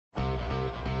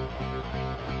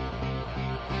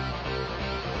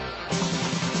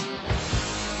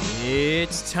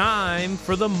It's time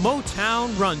for the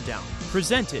Motown Rundown,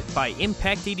 presented by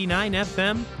Impact 89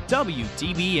 FM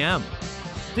WDBM.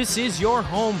 This is your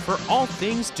home for all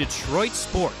things Detroit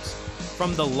sports,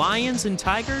 from the Lions and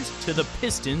Tigers to the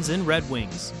Pistons and Red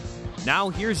Wings. Now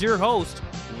here's your host,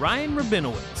 Ryan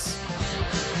Rabinowitz.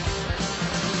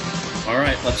 All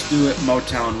right, let's do it.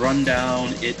 Motown Rundown.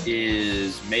 It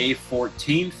is May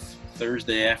 14th,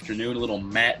 Thursday afternoon, a little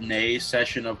matinee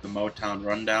session of the Motown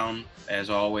Rundown. As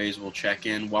always, we'll check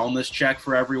in. Wellness check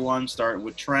for everyone, starting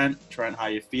with Trent. Trent, how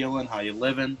you feeling? How you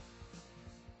living?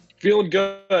 Feeling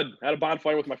good. Had a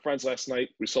bonfire with my friends last night.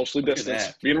 We socially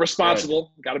distanced. Being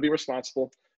responsible. Got to be responsible.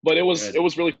 But it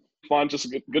was really fun. Just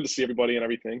good to see everybody and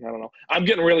everything. I don't know. I'm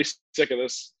getting really sick of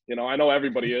this. You know, I know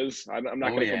everybody is. I'm not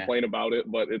going to complain about it,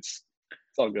 but it's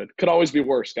all good. Could always be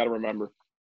worse. Got to remember.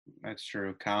 That's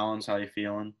true. Collins, how you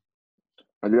feeling?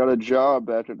 I got a job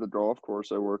back at the golf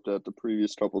course I worked at the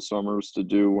previous couple summers to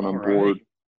do when I'm bored.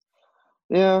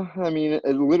 Yeah, I mean,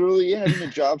 literally having a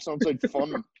job sounds like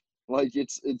fun. Like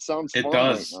it sounds fun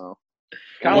right now.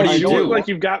 Colin, you look like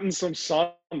you've gotten some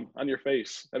sun on your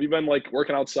face. Have you been like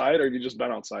working outside, or have you just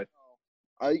been outside?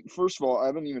 First of all, I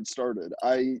haven't even started.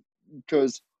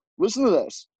 Because listen to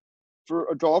this. For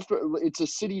a golf, it's a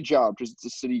city job because it's a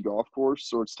city golf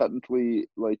course, so it's technically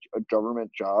like a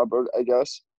government job, I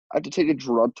guess. I have to take a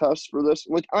drug test for this.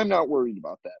 Like, I'm not worried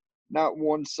about that. Not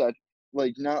one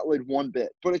bit.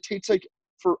 But it takes like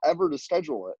forever to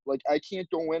schedule it. Like, I can't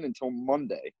go in until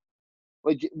Monday.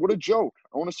 Like, what a joke.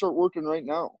 I want to start working right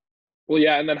now. Well,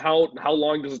 yeah, and then how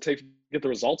long does it take to get the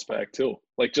results back too?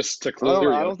 Like, just to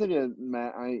clear. I don't think it,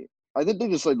 Matt. I think they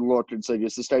just like look. It's like,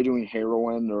 is this guy doing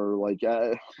heroin or like?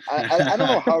 I don't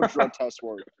know how drug tests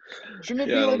work. Shouldn't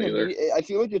it be like immediate? I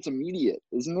feel like it's immediate,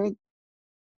 isn't it?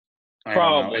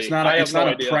 Probably. It's not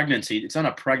a pregnancy. It's not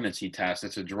a pregnancy test.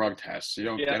 It's a drug test. So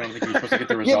I don't think you're supposed to get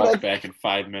the results back in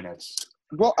 5 minutes.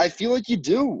 Well, I feel like you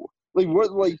do. Like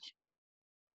what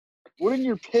in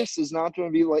your piss is not going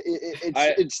to be like?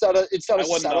 It's not a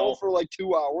settle for like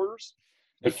 2 hours.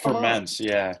 It ferments.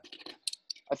 Yeah.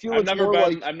 I feel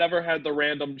I've never had the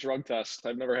random drug test.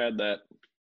 I've never had that.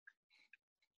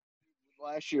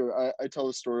 Last year, I tell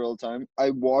the story all the time.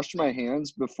 I washed my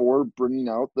hands before bringing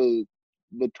out the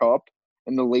cup,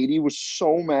 and the lady was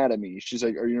so mad at me. She's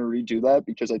like, "Are you gonna redo that?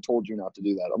 Because I told you not to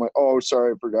do that." I'm like, "Oh,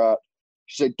 sorry, I forgot."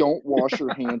 She's like, "Don't wash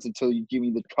your hands until you give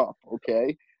me the cup,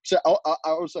 okay?" So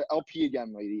I was like, "I'll pee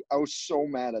again, lady." I was so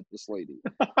mad at this lady.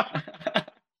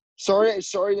 Sorry, I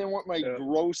didn't want my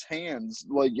gross hands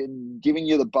like giving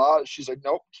you the bot. She's like,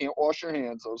 "Nope, can't wash your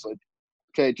hands." I was like,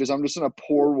 "Okay, because I'm just gonna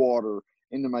pour water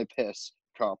into my piss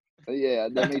cup." But yeah,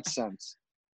 that made sense.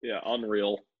 Yeah,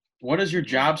 unreal. What is your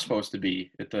job supposed to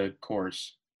be at the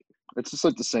course? It's just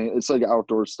like the same. It's like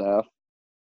outdoor staff.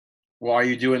 Well, are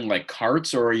you doing like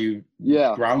carts or are you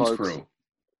grounds carts. crew?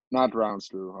 Not grounds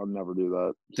crew. I'd never do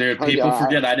that. Dude, people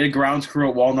forget. I did grounds crew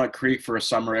at Walnut Creek for a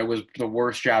summer. It was the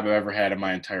worst job I've ever had in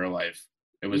my entire life.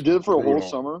 It was. You did it for brutal. a whole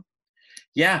summer?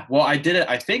 Yeah. Well, I did it.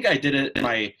 I think I did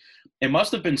it it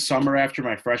must have been summer after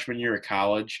my freshman year of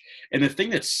college. And the thing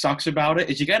that sucks about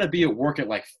it is you got to be at work at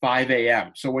like 5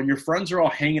 a.m. So when your friends are all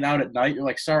hanging out at night, you're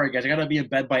like, sorry, guys, I got to be in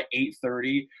bed by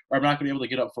 8:30 or I'm not going to be able to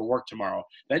get up for work tomorrow.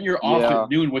 Then you're off at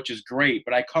noon, which is great.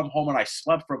 But I come home and I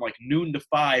slept from like noon to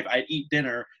 5. I'd eat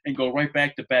dinner and go right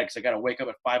back to bed because I got to wake up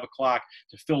at 5 o'clock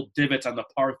to fill divots on the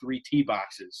par 3 tee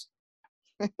boxes.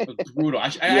 It was brutal. I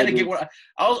had to get one.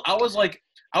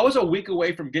 I was a week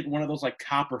away from getting one of those like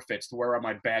copper fits to wear on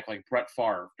my back like Brett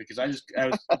Favre because I was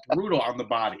brutal on the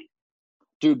body.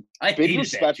 Dude, I big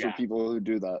respect for people who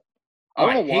do that. I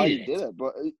don't know why you did it,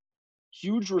 but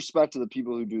huge respect to the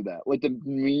people who do that. Like the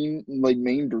main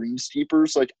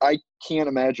greenskeepers. Like I can't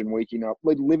imagine waking up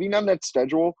like living on that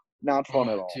schedule. Not fun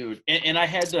at all. Dude. And I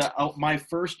had to my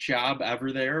first job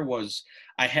ever there was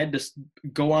I had to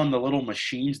go on the little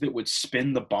machines that would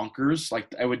spin the bunkers. Like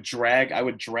I would drag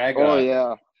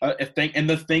a thing, and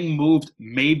the thing moved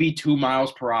maybe 2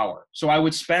 miles per hour. So I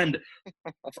would spend,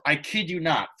 I kid you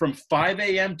not, from 5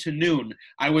 a.m. to noon,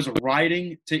 I was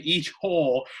riding to each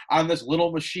hole on this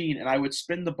little machine, and I would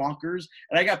spin the bunkers,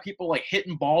 and I got people like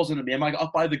hitting balls into me. I'm like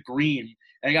up by the green,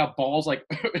 and I got balls like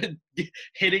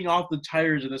hitting off the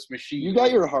tires of this machine. You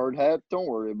got your hard hat. Don't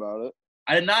worry about it.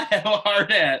 I did not have a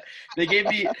hard hat. They gave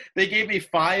me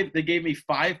 5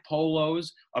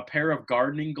 polos, a pair of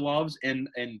gardening gloves, and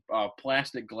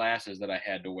plastic glasses that I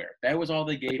had to wear. That was all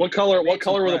they gave me. What color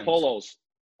were the polos?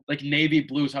 Like navy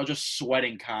blues. I was just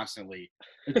sweating constantly.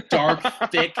 Dark,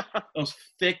 those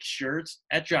thick shirts.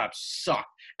 That job sucked.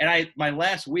 And my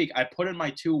last week, I put in my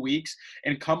 2 weeks,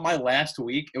 and come my last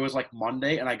week, it was like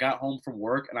Monday, and I got home from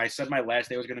work, and I said my last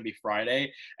day was going to be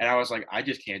Friday, and I was like, I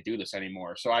just can't do this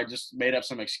anymore. So I just made up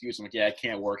some excuse. I'm like, yeah, I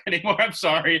can't work anymore. I'm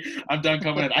sorry. I'm done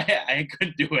coming in. I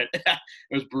couldn't do it. It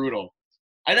was brutal.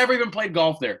 I never even played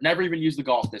golf there. Never even used the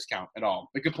golf discount at all.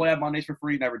 We could play on Mondays for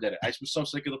free. Never did it. I was so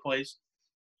sick of the place.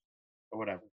 Or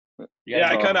whatever. Yeah,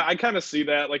 I kind of see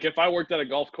that. Like if I worked at a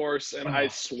golf course and I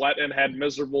sweat and had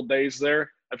miserable days there,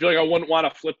 I feel like I wouldn't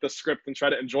want to flip the script and try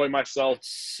to enjoy myself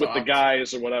with the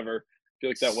guys or whatever. I feel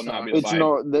like that would not be the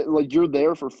vibe. Like you're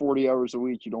there for 40 hours a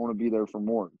week. You don't want to be there for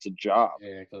more. It's a job.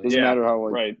 Doesn't matter how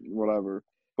whatever.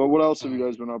 But what else have you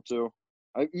guys been up to?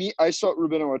 I saw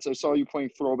Rabinowitz. I saw you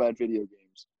playing throwback video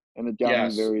games, and it got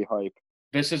me very hype.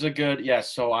 This is a good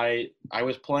So I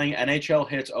was playing NHL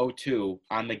Hits 02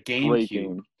 on the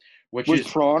GameCube, which was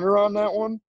Proner on that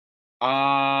one?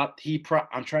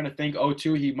 I'm trying to think.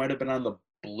 02, he might have been on the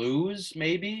Blues,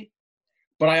 maybe.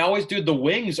 But I always do. The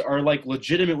Wings are like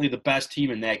legitimately the best team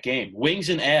in that game. Wings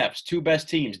and Avs, two best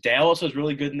teams. Dallas was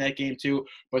really good in that game too.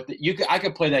 But I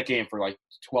could play that game for like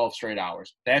 12 straight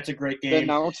hours. That's a great game. The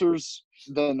announcers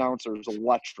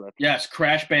electric. Yes,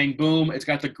 Crash Bang Boom. It's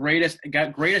got the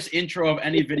greatest intro of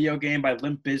any video game by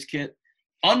Limp Bizkit.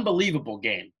 Unbelievable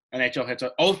game. NHL Hits.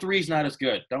 03 is not as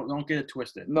good. Don't get it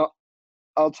twisted. No,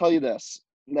 I'll tell you this.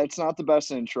 That's not the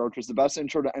best intro, because the best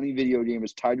intro to any video game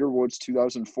is Tiger Woods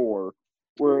 2004,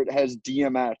 where it has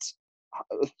DMX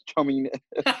coming.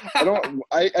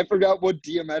 I forgot what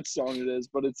DMX song it is,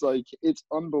 but it's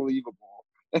unbelievable.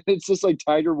 And it's just like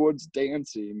Tiger Woods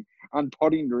dancing on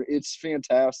putting green. It's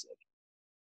fantastic.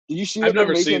 Did you see? I've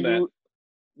never seen that.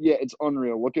 Yeah, it's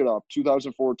unreal. Look it up.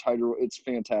 2004 Tiger. It's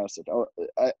fantastic.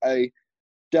 I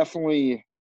definitely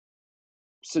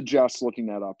suggest looking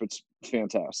that up. It's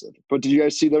fantastic. But did you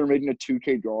guys see they're making a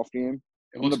 2K golf game?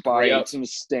 It looks great. It's gonna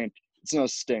stink. It's gonna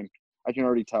stink. I can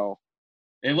already tell.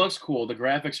 It looks cool. The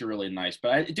graphics are really nice.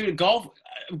 But dude, golf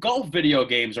video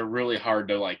games are really hard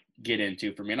to like get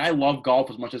into for me. And I love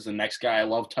golf as much as the next guy. I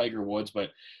love Tiger Woods,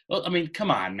 but I mean, come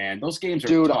on, man. Those games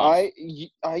are tough.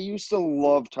 I used to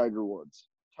love Tiger Woods.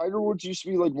 Tiger Woods used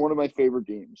to be like one of my favorite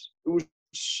games. It was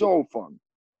so fun.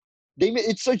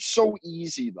 It's like so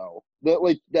easy though.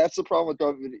 That's the problem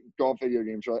with golf video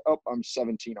games. You're like, I'm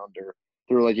 17 under.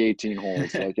 They're like 18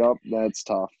 holes. Like, that's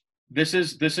tough. This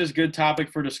is good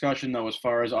topic for discussion though, as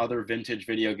far as other vintage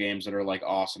video games that are like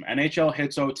awesome. NHL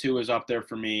Hits 02 is up there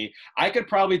for me. I could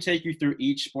probably take you through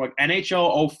each sport.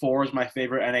 NHL 04 is my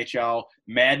favorite NHL.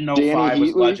 Madden 05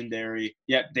 was legendary.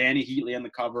 Yep, Danny Heatley on the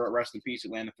cover. Rest in peace,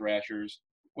 Atlanta Thrashers.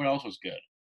 What else was good?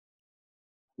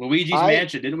 Luigi's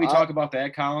Mansion. Didn't we talk about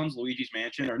that, Collins? Luigi's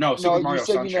Mansion? Or no, Super Mario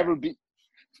Sunshine. You never beat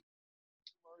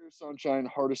Mario Sunshine,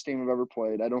 hardest game I've ever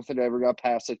played. I don't think I ever got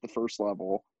past like the first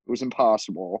level. It was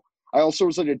impossible. I also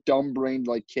was like a dumb-brained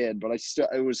like kid, but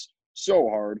it was so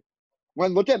hard.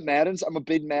 When I look at Madden's, I'm a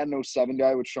big Madden 07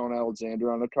 guy with Sean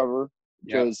Alexander on the cover,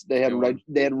 because they had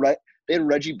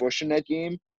Reggie Bush in that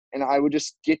game, and I would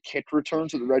just get kick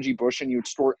returns with Reggie Bush, and you would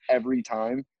score every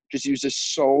time. Just use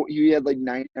this you had like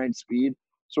 99 speed.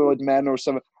 So like Madden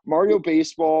 07. Mario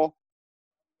Baseball,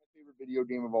 my favorite video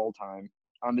game of all time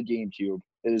on the GameCube.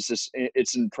 It's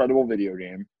an incredible video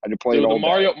game. I could play it all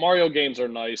day. Mario games are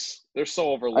nice. They're so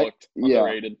overlooked,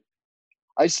 underrated.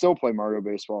 I still play Mario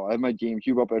Baseball. I have my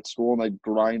GameCube up at school, and I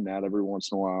grind that every once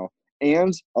in a while.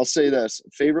 And I'll say this: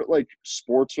 favorite like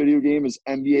sports video game is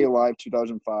NBA Live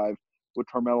 2005 with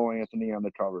Carmelo Anthony on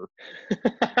the cover.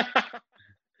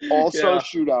 All-Star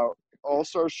Shootout.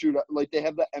 Like they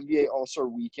have the NBA All-Star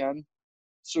Weekend,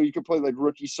 so you can play like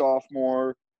rookie,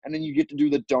 sophomore. And then you get to do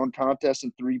the dunk contest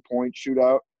and 3-point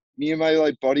shootout. Me and my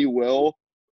like buddy Will,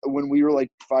 when we were like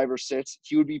 5 or 6,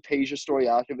 he would be Peja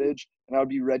Stojakovic and I would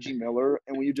be Reggie Miller,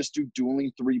 and we would just do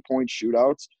dueling 3-point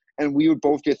shootouts, and we would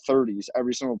both get 30s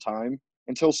every single time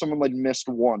until someone like missed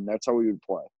one. That's how we would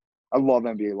play. I love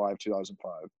NBA Live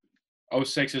 2005.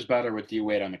 06 is better with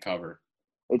D-Wade on the cover.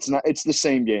 It's not. It's the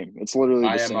same game. It's literally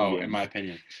the same game, in my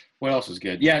opinion. What else is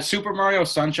good? Yeah, Super Mario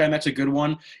Sunshine. That's a good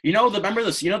one. Remember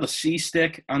this? The C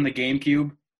stick on the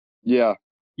GameCube. Yeah.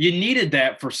 You needed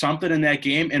that for something in that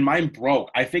game, and mine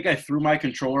broke. I think I threw my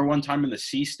controller one time, and the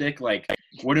C stick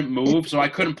wouldn't move, so I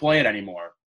couldn't play it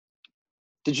anymore.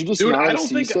 Did you just not have a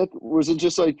C stick? Was it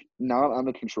just not on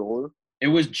the controller? It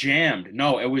was jammed.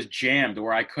 No, it was jammed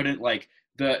where I couldn't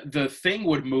The thing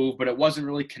would move, but it wasn't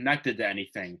really connected to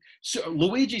anything. So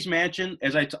Luigi's Mansion,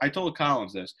 as I told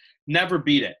Collins this, never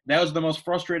beat it. That was the most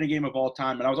frustrating game of all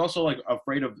time, and I was also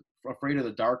afraid of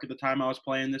the dark at the time I was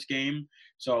playing this game.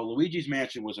 So Luigi's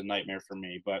Mansion was a nightmare for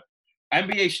me. But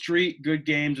NBA Street, good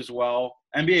games as well.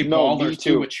 NBA Ballers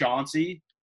too with Chauncey.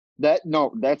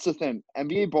 That's the thing.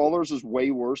 NBA Ballers is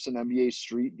way worse than NBA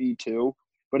Street V2,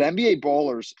 but NBA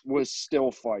Ballers was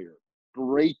still fire.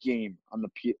 Great game on the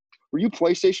P. Were you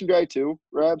PlayStation guy too,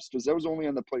 Rabs? Because that was only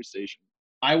on the PlayStation.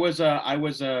 I was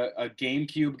a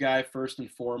GameCube guy first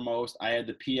and foremost. I had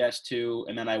the PS2,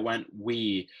 and then I went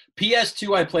Wii.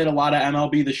 PS2, I played a lot of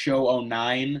MLB The Show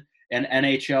 09 and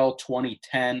NHL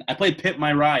 2010. I played Pimp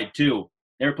My Ride too.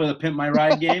 Ever play the Pimp My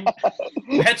Ride game?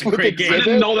 That's a great game. I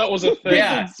didn't know that was a thing.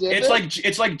 Yeah, it's like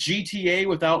GTA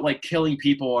without like killing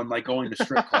people and like going to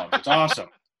strip clubs. It's awesome.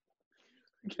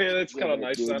 Okay, that's kind of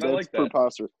nice. Dude, I like that.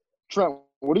 Preposterous. Trent,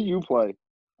 what do you play?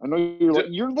 I know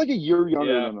you're like a year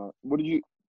younger than us. Were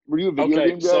you a video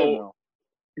game guy or no?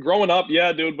 Growing up,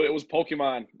 yeah, dude, but it was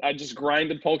Pokemon. I just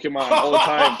grinded Pokemon all the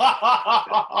time.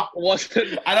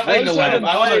 I don't mean to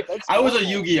laugh. I was a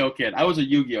Yu-Gi-Oh kid. I was a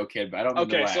Yu-Gi-Oh kid, but I don't mean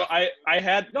to laugh. Okay, so I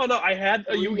had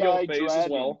a Yu-Gi-Oh phase as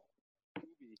well.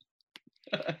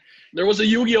 There was a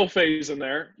Yu-Gi-Oh phase in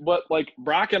there, but like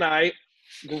Brock and I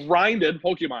grinded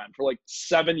Pokemon for like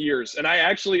 7 years, and I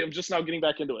actually am just now getting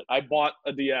back into it. I bought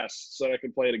a DS so that I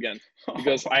can play it again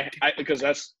because because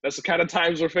that's the kind of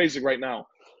times we're facing right now.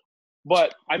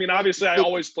 But I mean, obviously, I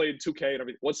always played 2K and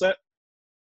everything. What's that?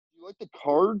 You like the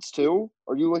cards too?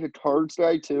 Are you like a cards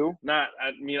guy too? I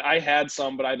mean, I had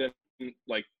some, but I didn't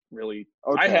like really.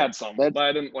 Okay. I had some, but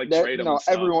I didn't like trade them. No,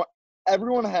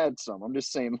 everyone had some. I'm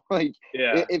just saying, like,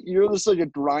 if you're just like a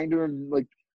grinder and like.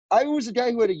 I was a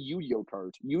guy who had a Yu-Gi-Oh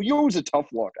card. Yu-Gi-Oh was a tough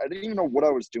luck. I didn't even know what I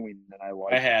was doing, and I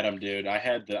liked. I had them, dude. I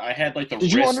had like the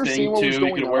Did wrist thing too.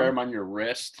 You could wear them on your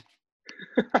wrist.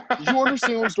 Did you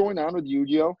understand what was going on with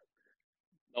Yu-Gi-Oh?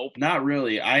 Nope. Not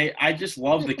really. I just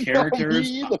love the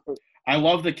characters. I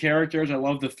love the characters. I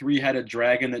love the 3-headed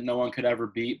dragon that no one could ever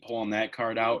beat. Pulling that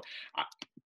card out.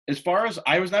 As far as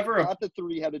I was never not the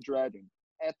 3-headed dragon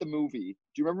at the movie.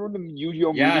 Do you remember when the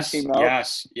Yu-Gi-Oh movie came out?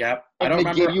 Yes. Yep. I don't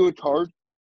remember. They gave you a card.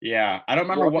 Yeah, I don't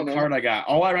remember what card I got.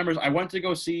 All I remember is I went to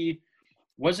go see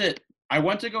I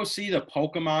went to go see the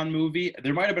Pokemon movie.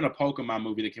 There might have been a Pokemon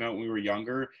movie that came out when we were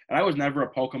younger, and I was never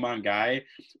a Pokemon guy.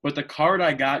 But the card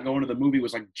I got going to the movie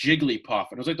was like Jigglypuff,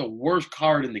 and it was like the worst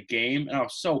card in the game, and I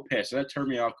was so pissed. That turned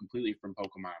me off completely from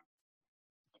Pokemon.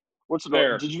 What's the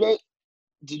matter? Did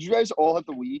you guys all have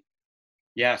the Wii?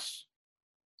 Yes.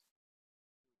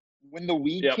 When the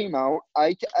Wii came out,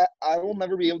 I will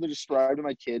never be able to describe to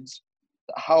my kids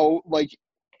how like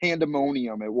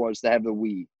pandemonium it was to have the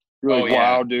Wii. You're like,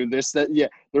 wow, dude,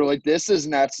 they're like, this is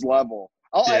next level.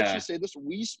 I'll actually say this: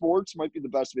 Wii Sports might be the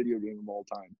best video game of all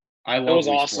time. It was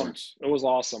awesome. Sports. It was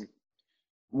awesome.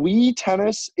 Wii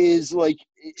Tennis is like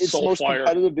it's so the most fire.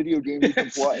 competitive video game you can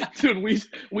play. Dude,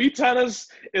 Wii Tennis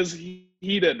is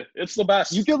heated. It's the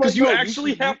best. Because you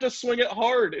actually have to swing it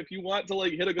hard if you want to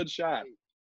like hit a good shot.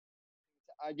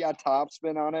 I got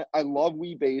topspin on it. I love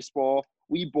Wii Baseball.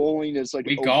 Wii Bowling is like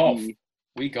Wii Golf.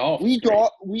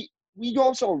 Wii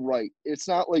Golf's all right. It's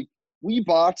not like Wii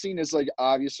Boxing is like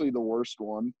obviously the worst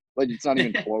one. Like it's not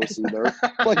even close either.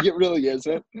 Like it really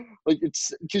isn't. Like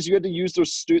it's because you had to use the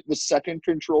second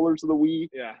controllers of the Wii.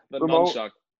 Yeah, the remote. nunchuck.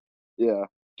 Yeah,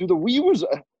 dude, the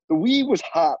Wii was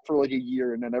hot for like a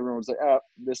year, and then everyone was like,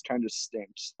 this kind of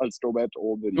stinks. Let's go back to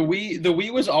old videos. The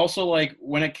Wii was also like,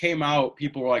 when it came out,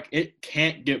 people were like, it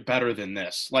can't get better than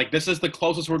this. Like, this is the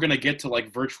closest we're going to get to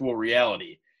like virtual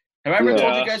reality. Have I ever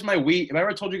told you guys my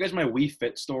Wii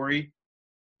Fit story?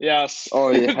 Yes.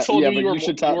 Oh yeah. Told you were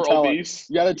obese.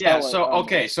 You gotta tell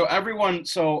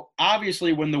So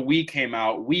obviously when the Wii came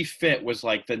out, Wii Fit was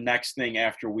like the next thing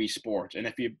after Wii Sports. And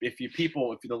if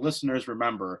the listeners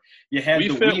remember, you had the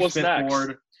Wii Fit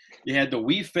board. You had the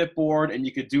Wii Fit board, and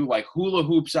you could do like hula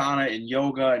hoops on it and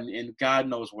yoga and God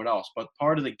knows what else. But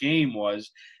part of the game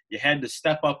was you had to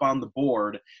step up on the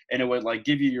board, and it would like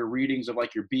give you your readings of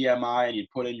like your BMI, and you'd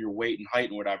put in your weight and height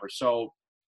and whatever. So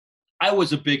I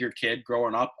was a bigger kid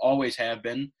growing up, always have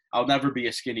been. I'll never be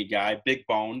a skinny guy, big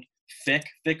boned, thick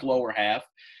lower half.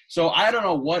 So I don't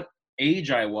know what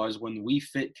age I was when Wii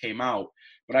Fit came out,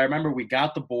 but I remember we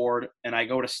got the board, and I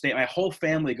go to stand. My whole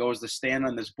family goes to stand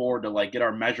on this board to like get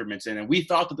our measurements in, and we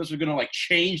thought that this was going to like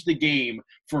change the game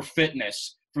for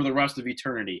fitness for the rest of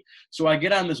eternity. So I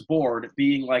get on this board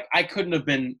being like, I couldn't have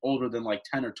been older than like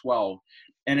 10 or 12.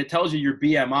 And it tells you your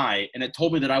BMI, and it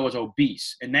told me that I was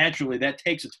obese. And naturally, that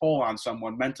takes a toll on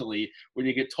someone mentally when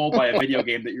you get told by a video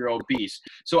game that you're obese.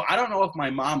 So I don't know if my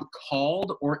mom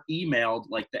called or emailed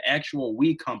like the actual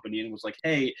Wii company and was like,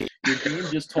 hey, your game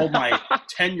just told my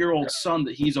 10-year-old son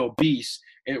that he's obese.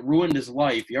 It ruined his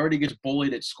life. He already gets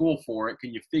bullied at school for it.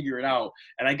 Can you figure it out?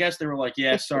 And I guess they were like,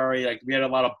 yeah, sorry. Like we had a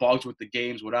lot of bugs with the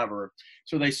games, whatever.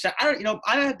 So they said, I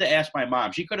had to ask my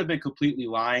mom. She could have been completely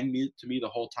lying to me the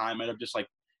whole time. I'd have just like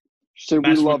She said, we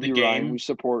mess with love the you, game. Ryan. We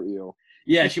support you.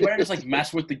 Yeah, she might have just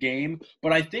mess with the game.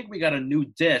 But I think we got a new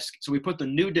disc, so we put the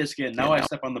new disc in. Now I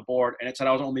step on the board, and it said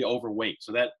I was only overweight,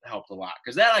 so that helped a lot.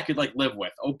 Because that I could live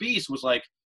with. Obese was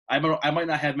I might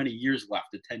not have many years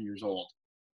left at 10 years old.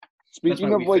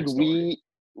 Speaking of Wii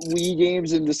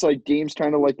games and just games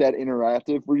kind of like that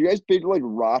interactive, were you guys big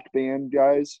Rock Band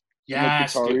guys?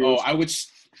 Yes, dude. Oh,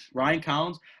 Ryan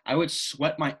Collins, I would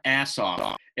sweat my ass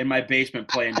off in my basement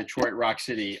playing Detroit Rock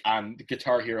City on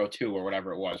Guitar Hero 2 or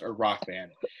whatever it was, or Rock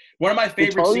Band. One of my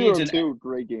favorite Guitar scenes Hero 2,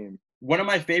 great game. One of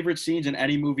my favorite scenes in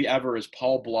any movie ever is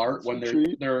Paul Blart when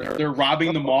they're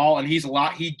robbing the mall and he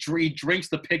drinks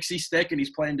the pixie stick and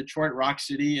he's playing Detroit Rock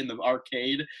City in the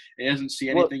arcade. He doesn't see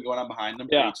anything going on behind him.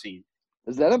 Yeah. Great scene.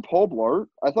 Is that in Paul Blart?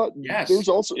 I thought there's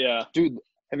also dude.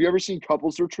 Have you ever seen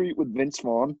Couples Retreat with Vince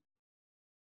Vaughn?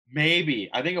 Maybe.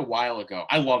 I think a while ago.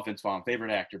 I love Vince Vaughn. Favorite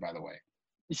actor, by the way.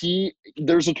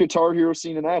 There's a Guitar Hero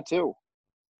scene in that too.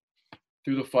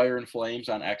 Through the Fire and Flames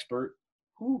on Expert.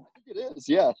 Ooh, it is.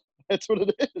 Yeah, that's what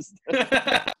it is.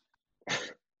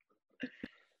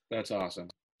 That's awesome.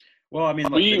 Well, I mean,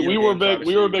 we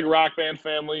were a big Rock Band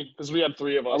family because we had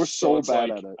 3 of us. I was so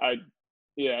bad at it.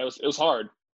 It was hard.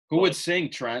 Who would sing,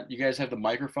 Trent? You guys have the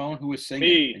microphone. Who was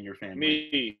singing in your family?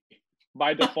 Me.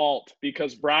 By default,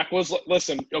 because Brock was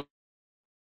listen. Oh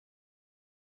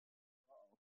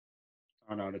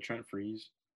no, did Trent freeze?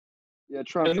 Yeah,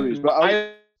 Trent freeze.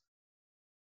 But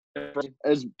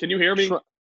can you hear me?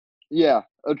 Yeah.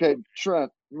 Okay, Trent.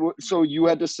 So you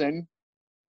had to sing?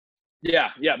 Yeah,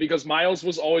 because Miles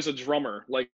was always a drummer.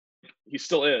 He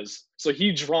still is. So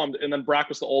he drummed, and then Brock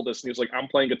was the oldest, and he was like, "I'm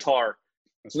playing guitar."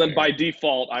 That's so then fair. by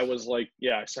default, I was like,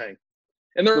 "Yeah, I sang."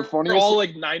 And they're all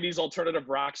 90s alternative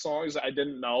rock songs I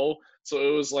didn't know. So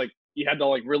it was you had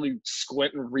to really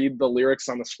squint and read the lyrics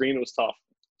on the screen. It was tough.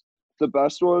 The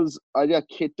best was I got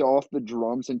kicked off the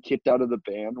drums and kicked out of the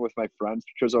band with my friends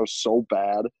because I was so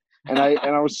bad. And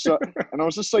I was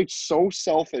just so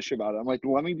selfish about it. I'm like,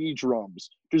 let me be drums.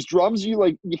 Because drums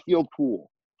you feel cool.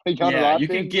 You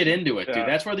can get into it, dude.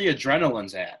 That's where the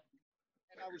adrenaline's at.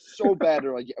 I was so bad.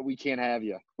 They're like, we can't have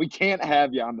you. We can't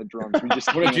have you on the drums. We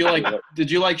just what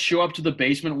did you show up to the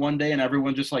basement one day and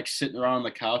everyone just sitting around on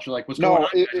the couch? You're like, what's going on?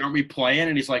 Aren't we playing?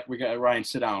 And he's like, Ryan,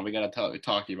 sit down. We got to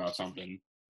talk to you about something.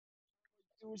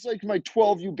 It was my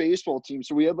 12U baseball team.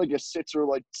 So we had a 6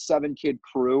 or 7 kid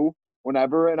crew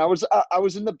whenever. And I was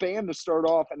in the band to start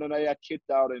off, and then I got kicked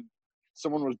out and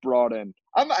someone was brought in.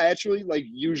 I'm actually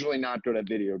usually not good at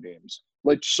video games.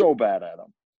 So bad at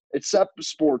them. Except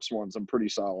sports ones, I'm pretty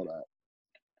solid at.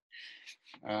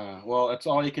 Well, that's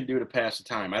all you can do to pass the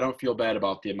time. I don't feel bad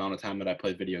about the amount of time that I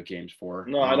play video games for.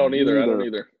 No, I don't either.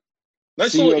 I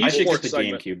should get the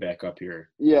GameCube back up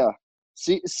here. Yeah.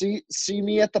 See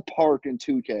me at the park in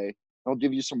 2K. I'll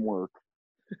give you some work.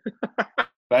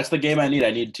 That's the game I need.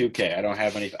 I need 2K. I don't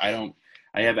have any. I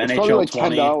have it's NHL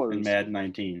 20 and Madden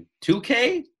 19.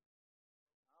 2K?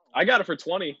 I got it for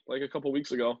 20 a couple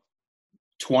weeks ago.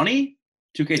 20?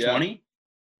 2K20?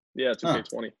 Yeah,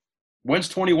 2K20. When's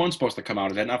 21 supposed to come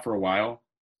out? Is that not for a while?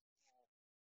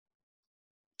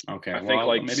 Okay, I think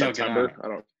maybe September. I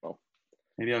don't know.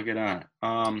 Maybe I'll get on it.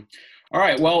 All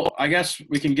right, well, I guess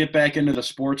we can get back into the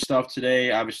sports stuff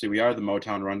today. Obviously, we are the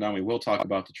Motown Rundown. We will talk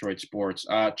about Detroit sports.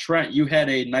 Trent, you had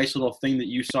a nice little thing that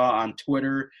you saw on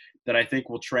Twitter that I think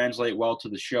will translate well to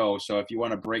the show. So if you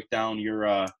want to break down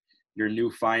your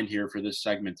new find here for this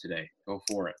segment today, go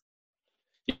for it.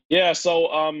 Yeah,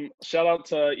 so shout out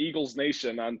to Eagles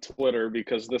Nation on Twitter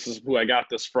because this is who I got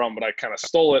this from, but I kind of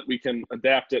stole it. We can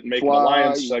adapt it and make it a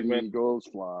Lions segment. Eagles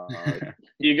fly.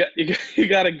 You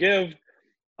got to give.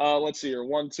 Let's see here.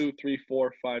 1, 2, 3,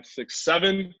 4, 5, 6,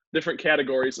 7 different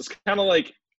categories. It's kind of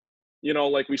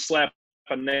we slap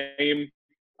a name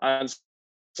on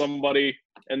somebody,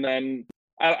 and then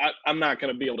I'm not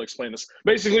going to be able to explain this.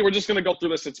 Basically, we're just going to go through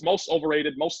this. It's most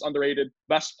overrated, most underrated,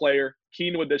 best player,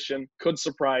 key new addition, could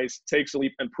surprise, takes a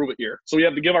leap, and prove it here. So we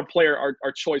have to give our player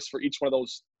our choice for each one of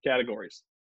those categories.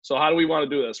 So how do we want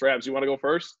to do this? Rabs, you want to go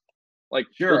first?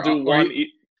 Sure. We'll do one.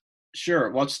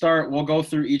 Sure. Let's start. We'll go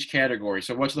through each category.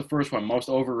 So what's the first one? Most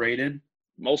overrated?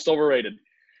 Most overrated.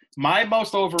 My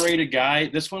most overrated guy,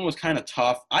 this one was kind of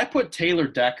tough. I put Taylor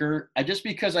Decker just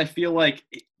because I feel like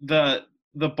the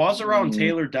buzz around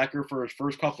Taylor Decker for his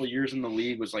first couple of years in the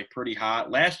league was pretty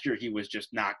hot. Last year, he was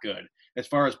just not good as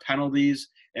far as penalties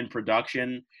and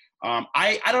production.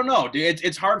 I don't know, dude.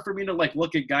 It's hard for me to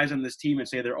look at guys on this team and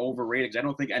say they're overrated because I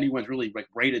don't think anyone's really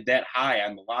rated that high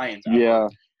on the Lions. Yeah.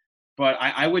 But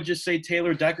I would just say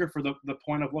Taylor Decker for the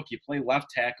point of, look, you play left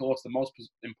tackle. It's the most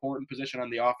important position on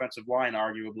the offensive line,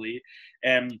 arguably.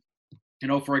 And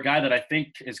for a guy that I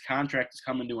think his contract is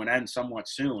coming to an end somewhat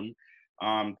soon.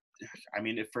 I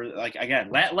mean,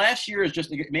 last year is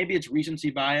just maybe it's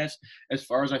recency bias as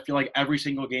far as I feel like every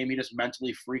single game he just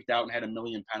mentally freaked out and had a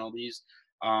million penalties.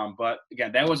 But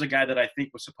again, that was a guy that I think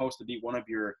was supposed to be one of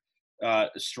your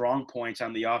strong points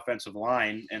on the offensive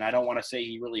line, and I don't want to say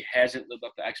he really hasn't lived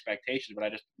up to expectations, but I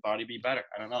just thought he'd be better.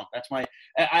 I don't know.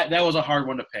 That was a hard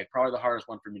one to pick, probably the hardest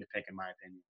one for me to pick in my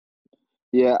opinion.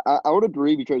 Yeah, I would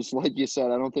agree because, like you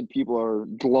said, I don't think people are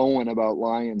glowing about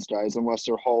Lions guys unless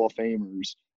they're Hall of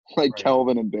Famers like Right.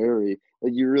 Kelvin and Barry.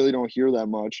 Like, you really don't hear that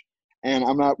much. And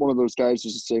I'm not one of those guys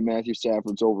just to say Matthew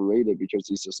Stafford's overrated because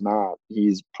he's just not.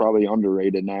 He's probably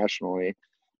underrated nationally.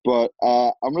 But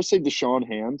I'm going to say Deshaun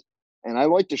Hand, and I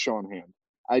like Deshaun Hand.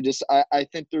 I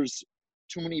think there's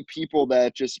too many people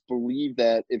that just believe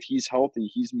that if he's healthy,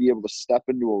 he's going to be able to step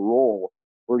into a role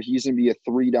where he's going to be a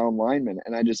 3-down lineman,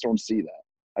 and I just don't see that.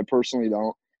 I personally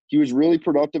don't. He was really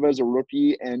productive as a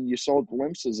rookie, and you saw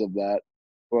glimpses of that,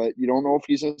 but you don't know if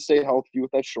he's going to stay healthy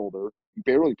with that shoulder. He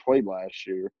barely played last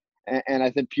year, and I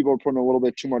think people are putting a little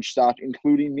bit too much stock,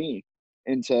 including me,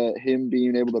 into him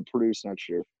being able to produce next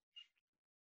year.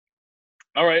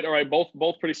 All right.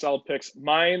 Both pretty solid picks.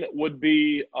 Mine would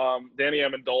be Danny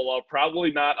Amendola.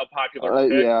 Probably not a popular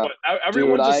pick, yeah. but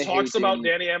everyone Dude, just talks about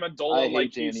Danny Amendola. I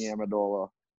hate Danny Amendola.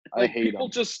 I hate people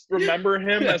him. just remember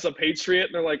him as a Patriot,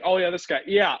 and they're like, "Oh yeah, this guy,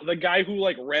 yeah, the guy who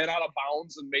like ran out of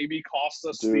bounds and maybe cost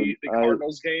us the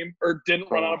Cardinals game, or didn't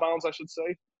run out of bounds, I should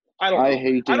say." I don't know. I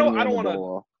hate Danny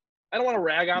Amendola. I don't want to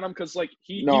rag on him because like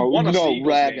he won us the Eagles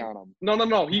rag game. on him.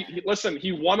 No.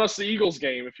 He won us the Eagles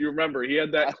game. If you remember, he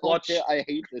had that clutch. I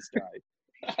hate this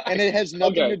guy, and it has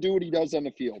nothing to do with what he does on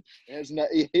the field.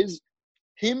 It has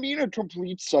him being a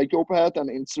complete psychopath on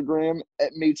Instagram.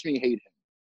 It makes me hate him.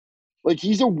 Like,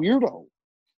 he's a weirdo.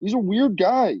 He's a weird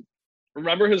guy.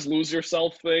 Remember his "Lose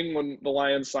Yourself" thing when the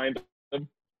Lions signed him?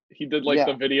 He did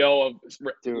the video of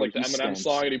the Eminem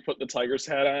song, and he put the Tiger's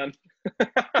hat on.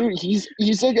 Dude,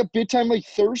 he's like a big time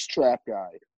thirst trap guy.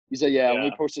 He's like, let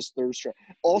me post this thirst trap.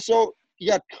 Also, he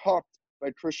got cucked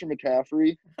by Christian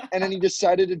McCaffrey, and then he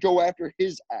decided to go after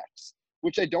his ex,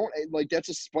 which I don't like. That's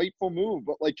a spiteful move,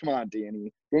 but come on, Danny,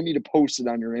 you don't need to post it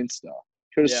on your Insta.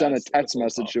 Could have sent a text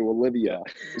message to Olivia,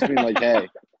 just being like, "Hey,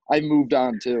 I moved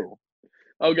on too."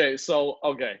 Okay, so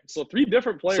 3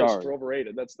 different players for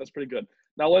overrated. That's pretty good.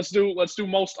 Now let's do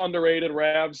most underrated.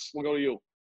 Ravs, we'll go to you.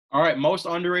 All right, most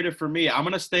underrated for me. I'm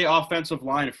going to stay offensive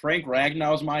line. Frank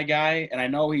Ragnow's my guy, and I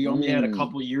know he only had a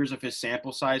couple years of his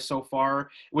sample size so far.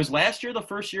 Was last year the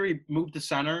first year he moved to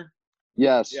center?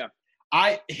 Yes. Yeah.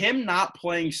 Him not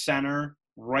playing center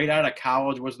right out of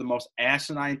college was the most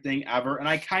asinine thing ever, and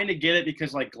I kind of get it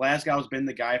because Glasgow's been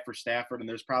the guy for Stafford, and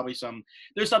there's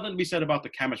something to be said about the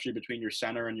chemistry between your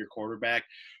center and your quarterback.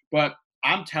 But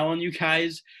I'm telling you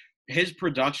guys, his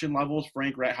production levels,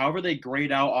 however they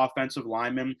grade out offensive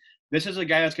linemen, this is a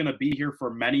guy that's going to be here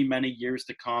for many, many years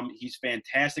to come. He's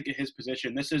fantastic at his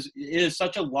position. It is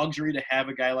such a luxury to have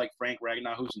a guy like Frank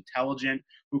Ragnow who's intelligent,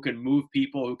 who can move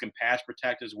people, who can pass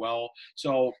protect as well.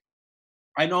 So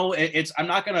I know I'm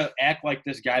not going to act like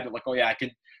this guy that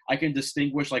I can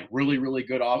distinguish really, really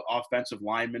good offensive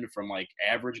linemen from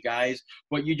average guys,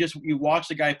 but you watch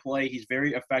the guy play, he's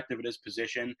very effective at his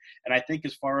position. And I think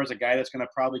as far as a guy that's going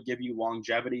to probably give you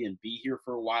longevity and be here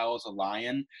for a while as a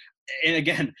Lion, and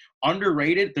again,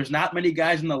 underrated, there's not many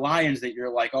guys in the Lions that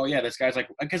you're like, oh yeah, this guy's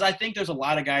because I think there's a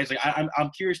lot of guys I'm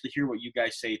curious to hear what you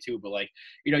guys say too, but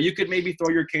you could maybe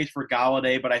throw your case for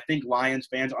Galladay, but I think Lions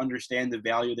fans understand the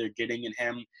value they're getting in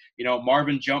him.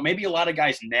 Marvin Jones, maybe a lot of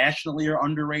guys nationally are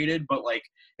underrated, but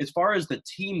as far as the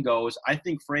team goes, I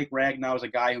think Frank Ragnow is a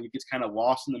guy who gets kind of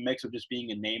lost in the mix of just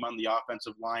being a name on the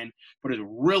offensive line, but is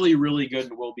really, really good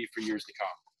and will be for years to come.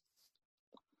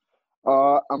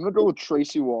 I'm going to go with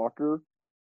Tracy Walker.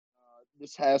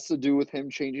 This has to do with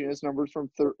him changing his numbers from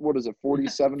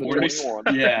 47 to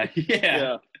 21. Yeah.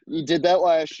 He did that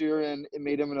last year, and it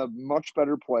made him a much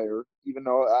better player, even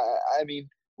though, I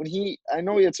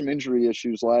know he had some injury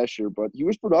issues last year, but he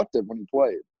was productive when he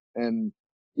played. And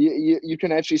you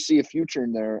can actually see a future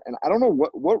in there. And I don't know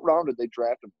what round did they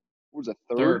draft him? What was it,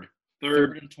 third?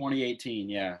 Third in 2018,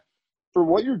 yeah. For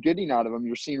what you're getting out of him,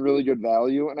 you're seeing really good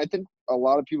value. And I think a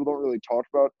lot of people don't really talk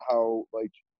about how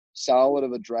solid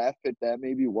of a draft pick that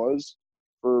maybe was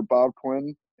for Bob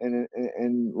Quinn and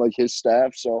his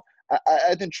staff. So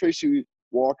I think Tracy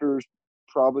Walker's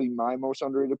probably my most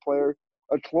underrated player.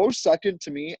 A close second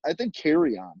to me, I think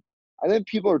Carry-On. I think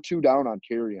people are too down on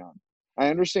Carry-On. I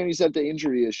understand he's had the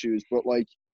injury issues, but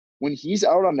when he's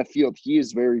out on the field, he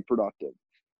is very productive.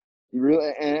 He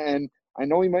really, and I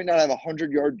know he might not have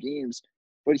 100-yard games,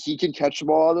 but he can catch the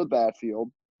ball out of the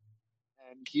backfield,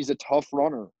 and he's a tough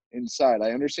runner inside.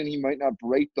 I understand he might not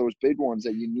break those big ones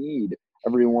that you need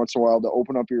every once in a while to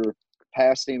open up your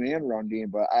pass game and run game,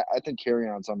 but I think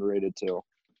Carrion's underrated too.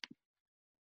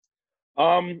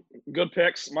 Good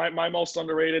picks. My most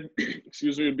underrated,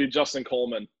 excuse me, would be Justin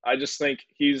Coleman. I just think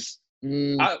he's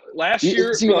last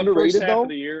year is he for the underrated, first half though? of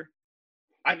the year.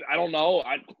 I don't know.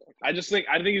 I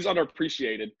think he's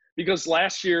underappreciated because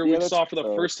last year we saw for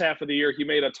the first half of the year he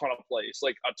made a ton of plays,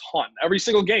 like a ton. Every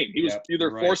single game he was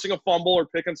either forcing a fumble or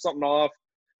picking something off.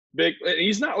 Big.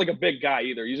 He's not like a big guy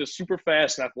either. He's just super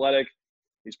fast and athletic.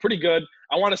 He's pretty good.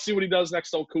 I want to see what he does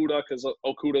next to Okudah because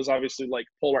Okudah's obviously like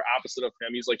polar opposite of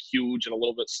him. He's like huge and a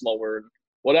little bit slower and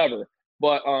whatever.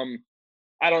 But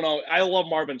I don't know. I love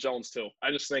Marvin Jones too. I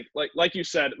just think like you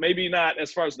said, maybe not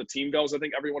as far as the team goes. I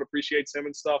think everyone appreciates him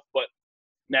and stuff, but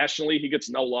nationally he gets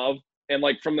no love. And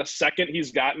like from the second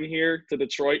he's gotten here to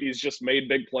Detroit, he's just made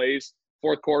big plays.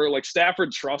 Fourth quarter, like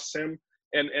Stafford trusts him,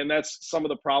 and that's some of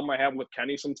the problem I have with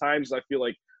Kenny sometimes. I feel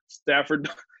like Stafford,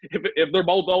 if they're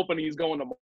both open, he's going to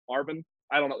Marvin.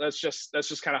 I don't know. That's just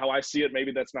kind of how I see it.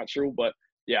 Maybe that's not true, but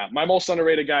yeah, my most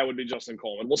underrated guy would be Justin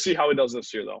Coleman. We'll see how he does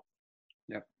this year, though.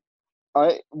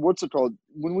 Yeah. What's it called?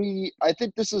 I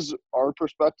think this is our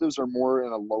perspectives are more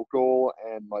in a local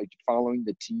and like following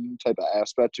the team type of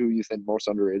aspect to who you think most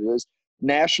underrated is.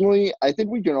 Nationally, I think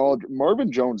we can all – Marvin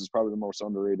Jones is probably the most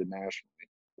underrated nationally,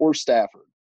 or Stafford,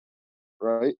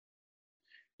 right?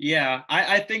 Yeah,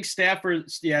 I think Stafford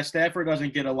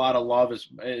doesn't get a lot of love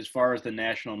as far as the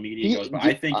national media goes, but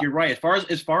I think you're right.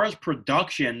 As far as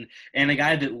production and a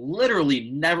guy that literally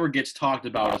never gets talked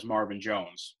about is Marvin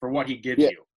Jones for what he gives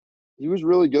you. He was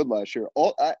really good last year.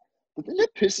 The thing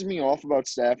that pisses me off about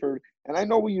Stafford, and I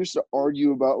know we used to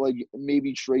argue about like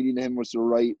maybe trading him was the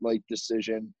right like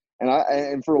decision,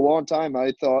 and for a long time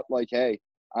I thought like, hey,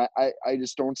 I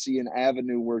just don't see an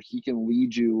avenue where he can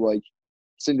lead you like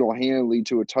single-handedly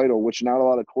to a title, which not a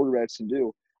lot of quarterbacks can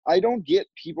do. I don't get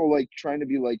people like trying to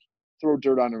be like throw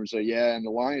dirt on him and say, yeah, and the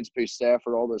Lions pay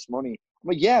Stafford all this money. I'm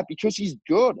like, yeah, because he's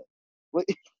good. Like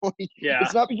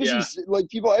it's not because he's like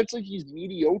people act like he's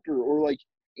mediocre or like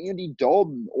Andy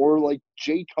Dalton or like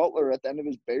Jay Cutler at the end of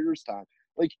his Bears time.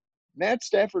 Like Matt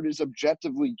Stafford is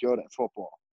objectively good at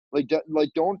football. Like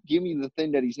don't give me the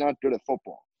thing that he's not good at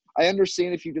football. I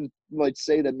understand if you can like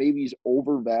say that maybe he's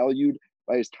overvalued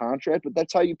by his contract, but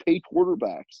that's how you pay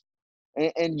quarterbacks.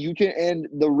 And you can, and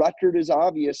the record is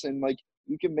obvious, and like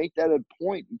you can make that a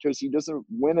point because he doesn't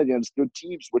win against good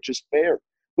teams, which is fair.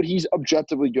 But he's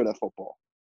objectively good at football.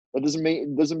 That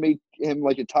doesn't make him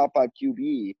like a top 5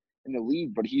 QB in the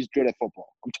league, but he's good at football.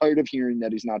 I'm tired of hearing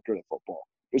that he's not good at football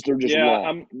because they're just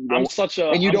wrong.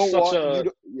 You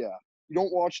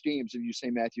don't watch games if you say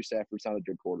Matthew Stafford's not a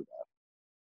good quarterback.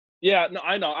 Yeah, no,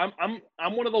 I know.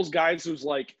 I'm one of those guys who's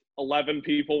like 11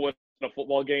 people win a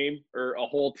football game or a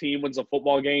whole team wins a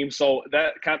football game. So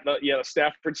that kind of the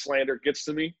Stafford slander gets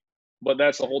to me, but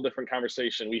that's a whole different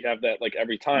conversation. We have that like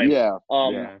every time.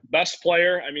 Best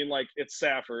player, I mean, like it's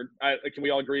Stafford. Can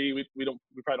we all agree? We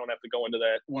probably don't have to go into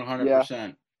that.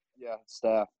 100%. Yeah,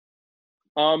 Staff.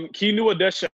 Key new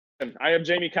addition. I have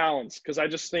Jamie Collins because I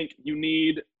just think you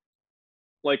need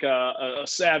like a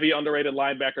savvy, underrated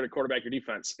linebacker to quarterback your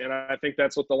defense. And I think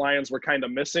that's what the Lions were kind of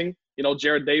missing. You know,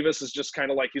 Jared Davis is just kind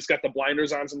of like he's got the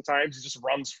blinders on sometimes. He just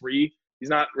runs free. He's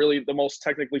not really the most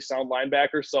technically sound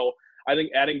linebacker. So I think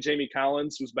adding Jamie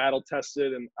Collins, who's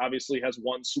battle-tested and obviously has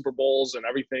won Super Bowls and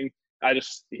everything,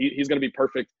 he's going to be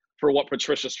perfect for what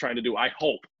Patricia's trying to do, I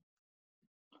hope.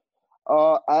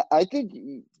 I think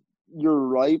you're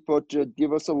right, but to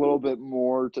give us a little bit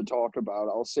more to talk about,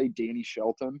 I'll say Danny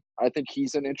Shelton. I think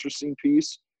he's an interesting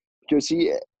piece because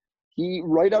he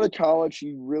right out of college,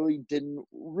 he really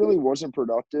wasn't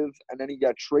productive, and then he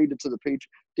got traded to the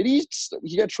Patriots.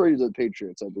 He got traded to the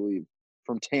Patriots, I believe,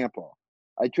 from Tampa.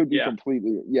 I could be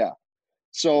completely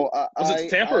So was it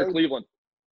Tampa or Cleveland?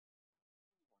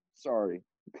 Sorry,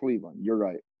 Cleveland. You're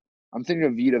right. I'm thinking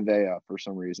of Vita Vea for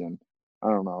some reason. I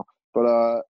don't know,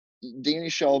 but Danny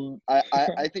Shelton,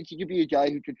 I think he could be a guy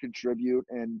who could contribute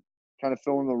and kind of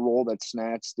fill in the role that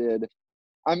Snats did.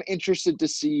 I'm interested to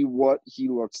see what he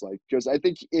looks like because I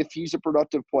think if he's a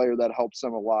productive player, that helps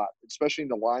them a lot, especially in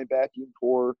the linebacking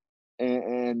core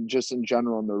and just in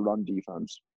general in their run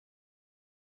defense.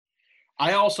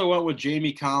 I also went with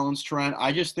Jamie Collins, Trent.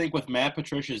 I just think with Matt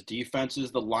Patricia's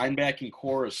defenses, the linebacking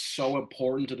core is so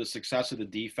important to the success of the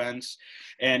defense.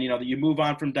 And, you know, you move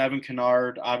on from Devin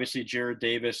Kennard. Obviously, Jared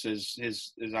Davis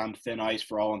is on thin ice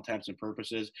for all intents and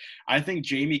purposes. I think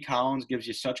Jamie Collins gives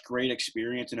you such great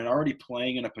experience and already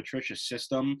playing in a Patricia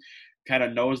system kind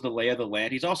of knows the lay of the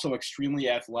land. He's also extremely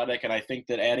athletic, and I think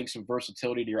that adding some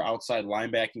versatility to your outside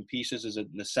linebacking pieces is a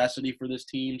necessity for this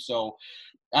team. So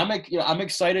I'm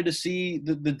excited to see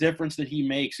the difference that he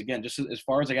makes. Again, just as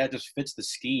far as a guy that just fits the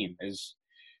scheme is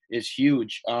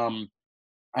huge.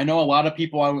 I know a lot of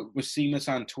people, I was seeing this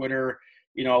on Twitter,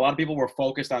 a lot of people were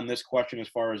focused on this question as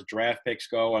far as draft picks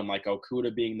go and like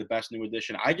Okudah being the best new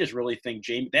addition. I just really think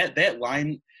that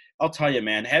line, I'll tell you,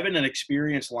 man, having an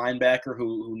experienced linebacker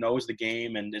who knows the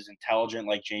game and is intelligent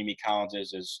like Jamie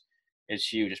Collins is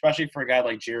huge, especially for a guy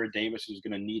like Jared Davis who's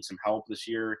going to need some help this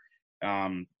year.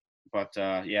 But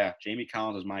Jamie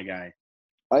Collins is my guy.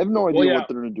 I have no idea what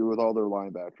they're going to do with all their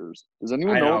linebackers. Does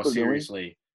anyone know what they're seriously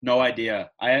doing? No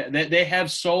idea.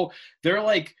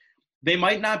 They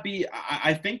might not be –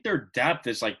 I think their depth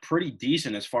is, like, pretty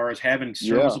decent as far as having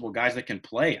serviceable guys that can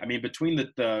play. I mean, between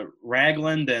the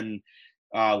Ragland and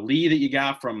Lee that you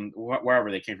got from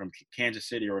wherever they came from, Kansas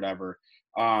City or whatever,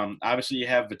 obviously you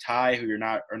have Vitae, who you're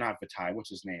not – or not Vitae. What's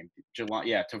his name?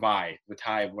 Tavai.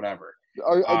 Vitae, whatever.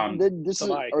 Are they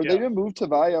going to move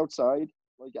Tavai outside?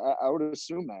 Like, I would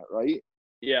assume that, right?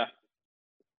 Yeah.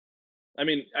 I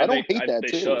mean, I don't hate that,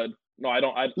 they too. should. No, I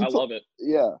don't. I love it.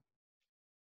 Yeah.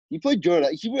 He played good.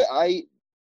 One of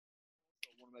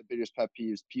my biggest pet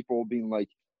peeves, people being like,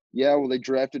 yeah, well, they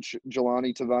drafted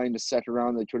Jelani Tavai in the second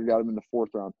round. They could have got him in the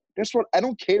fourth round. Guess what? I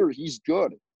don't care. He's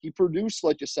good. He produced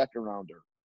like a second rounder.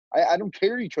 I don't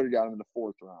care he could have got him in the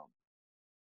fourth round.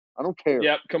 I don't care.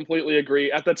 Yep, completely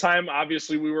agree. At the time,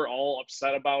 obviously, we were all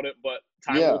upset about it, but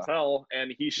time will tell,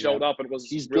 and he showed up and was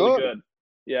really good.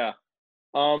 Yeah.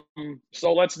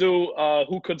 So let's do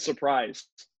who could surprise.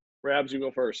 Rabs, you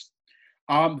go first.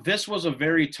 This was a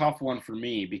very tough one for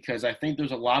me because I think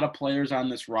there's a lot of players on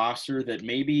this roster that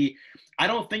maybe – I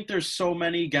don't think there's so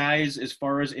many guys as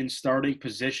far as in starting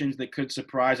positions that could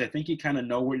surprise. I think you kind of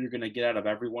know what you're going to get out of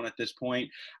everyone at this point.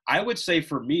 I would say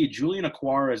for me, Julian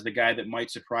Okwara is the guy that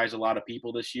might surprise a lot of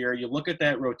people this year. You look at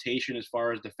that rotation as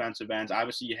far as defensive ends.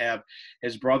 Obviously, you have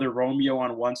his brother Romeo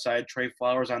on one side, Trey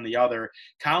Flowers on the other.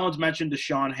 Collins mentioned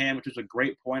Deshaun Hand, which was a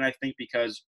great point, I think,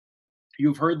 because –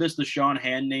 you've heard the Deshaun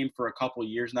Hand name for a couple of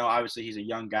years now. Obviously, he's a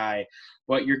young guy,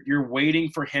 but you're waiting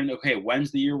for him. Okay,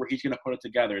 when's the year where he's going to put it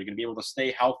together? He's going to be able to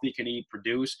stay healthy. Can he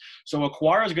produce? So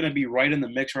Okwara is going to be right in the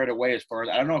mix right away. As far as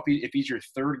I don't know if he's your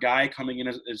third guy coming in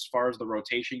as far as the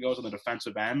rotation goes on the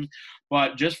defensive end,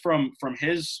 but just from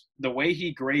the way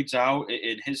he grades out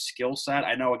in his skill set.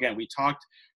 I know again we talked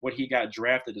when he got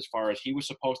drafted as far as he was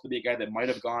supposed to be a guy that might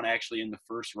have gone actually in the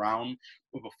first round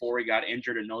before he got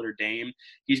injured at Notre Dame.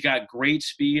 He's got great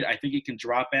speed. I think he can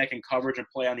drop back in coverage and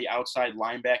play on the outside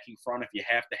linebacking front if you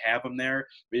have to have him there,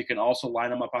 but you can also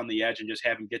line him up on the edge and just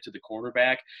have him get to the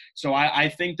quarterback. So I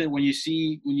think that when you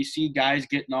see guys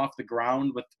getting off the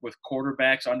ground with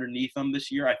quarterbacks underneath them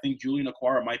this year, I think Julian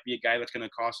Okwara might be a guy that's going to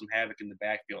cause some havoc in the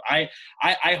backfield.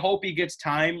 I hope he gets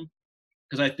time,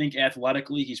 because I think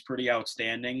athletically he's pretty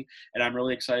outstanding, and I'm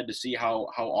really excited to see how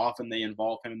often they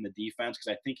involve him in the defense,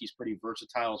 because I think he's pretty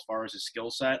versatile as far as his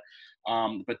skill set.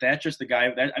 But that's just the guy.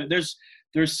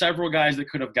 There's several guys that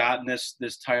could have gotten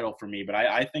this title for me, but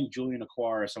I think Julian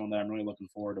Okwara is someone that I'm really looking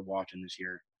forward to watching this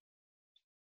year.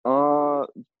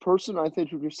 Person I think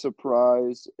who could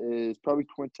surprise is probably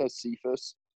Quintez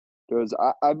Cephas, because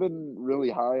I've been really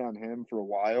high on him for a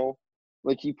while.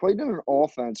 Like, he played in an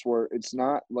offense where it's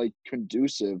not, like,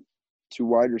 conducive to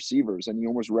wide receivers, and he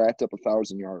almost racked up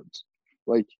 1,000 yards.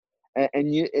 Like,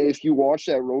 if you watch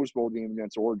that Rose Bowl game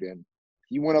against Oregon,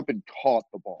 he went up and caught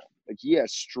the ball. Like, he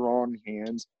has strong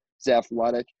hands. He's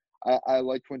athletic. I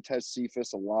like Quintez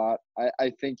Cephas a lot.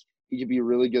 I think he could be a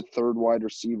really good third wide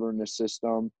receiver in the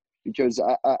system, because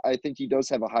I think he does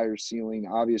have a higher ceiling,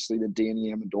 obviously, than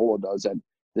Danny Amendola does at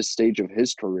this stage of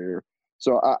his career.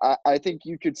 So I think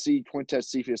you could see Quintez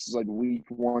Cephas is like week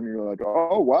one. You're like,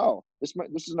 oh wow, this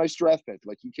is a nice draft pick.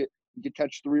 Like he could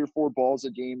catch 3 or 4 balls a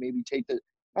game, maybe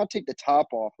not take the top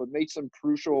off, but make some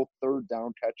crucial third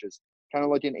down catches, kind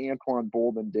of like an Anquan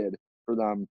Bolden did for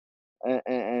them.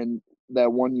 And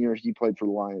that 1 year he played for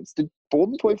the Lions. Did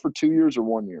Bolden play for 2 years or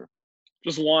 1 year?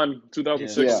 Just one,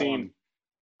 2016. Yeah.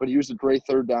 But he was a great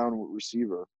third down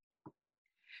receiver.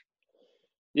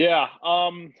 Yeah,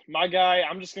 my guy,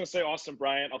 I'm just going to say Austin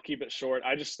Bryant. I'll keep it short.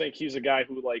 I just think he's a guy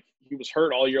who, like, he was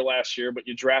hurt all year last year, but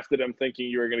you drafted him thinking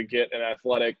you were going to get an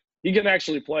athletic. He can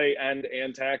actually play end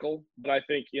and tackle, but I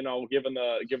think, given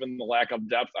the lack of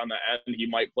depth on the end, he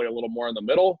might play a little more in the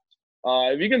middle.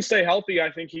 If he can stay healthy, I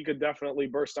think he could definitely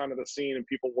burst onto the scene, and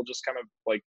people will just kind of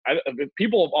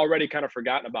people have already kind of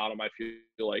forgotten about him, I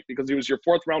feel like, because he was your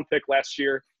 4th round pick last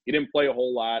year. He didn't play a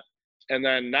whole lot. And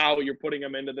then now you're putting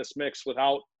him into this mix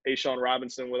without Ashawn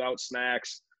Robinson, without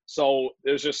Snacks. So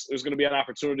there's going to be an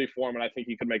opportunity for him, and I think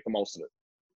he could make the most of it.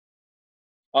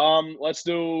 Let's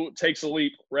do takes a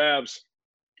leap. Rabs.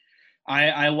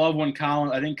 I love when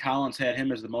I think Collins had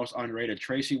him as the most underrated.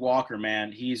 Tracy Walker,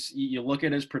 man, you look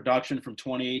at his production from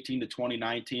 2018 to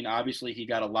 2019. Obviously, he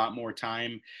got a lot more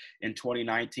time in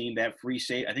 2019. That free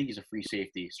safety, I think he's a free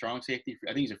safety, strong safety. I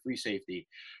think he's a free safety.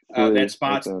 That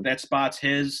spot's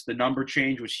his. The number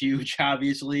change was huge,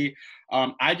 obviously.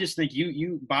 I just think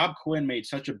Bob Quinn made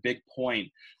such a big point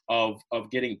of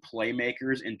getting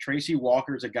playmakers, and Tracy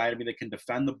Walker is a guy to me that can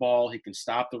defend the ball. He can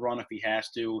stop the run if he has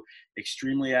to.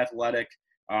 Extremely athletic.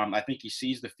 I think he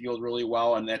sees the field really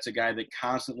well, and that's a guy that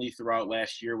constantly throughout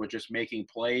last year was just making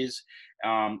plays.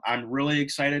 I'm really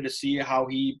excited to see how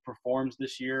he performs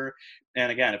this year.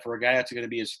 And again, for a guy that's going to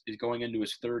be is going into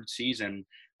his third season,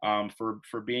 for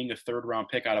being a third-round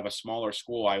pick out of a smaller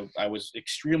school, I was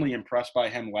extremely impressed by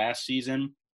him last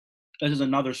season. This is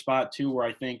another spot too where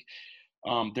I think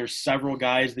there's several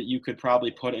guys that you could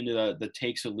probably put into the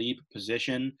takes a leap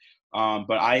position.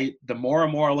 But the more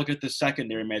and more I look at the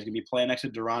secondary, man, he's going to be playing next to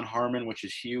Duron Harmon, which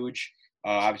is huge.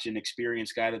 Obviously an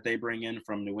experienced guy that they bring in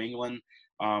from New England.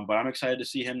 But I'm excited to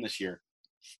see him this year.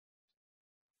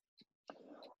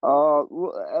 At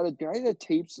a guy that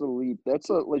tapes the leap, that's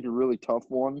a really tough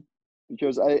one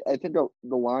because I think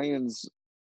the Lions,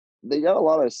 they got a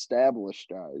lot of established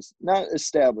guys. Not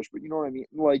established, but you know what I mean?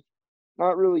 Like,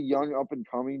 not really young up and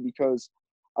coming, because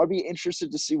I'd be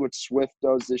interested to see what Swift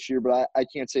does this year, but I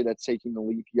can't say that's taking the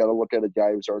leap. You got to look at a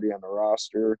guy who's already on the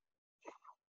roster.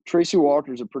 Tracy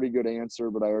Walker's a pretty good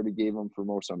answer, but I already gave him for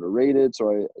most underrated,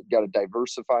 so I got to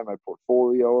diversify my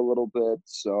portfolio a little bit.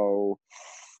 So,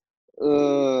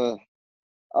 this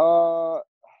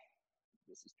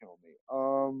is killing me.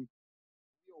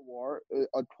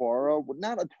 Atwara,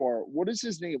 not Atwara. What is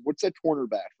his name? What's that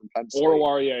cornerback from Penn State?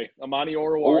 Oruwariye. Amani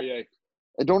Oruwariye.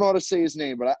 I don't know how to say his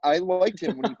name, but I liked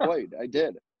him when he played. I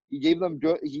did. He gave them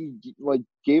good. He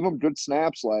gave them good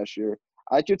snaps last year.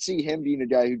 I could see him being a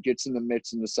guy who gets in the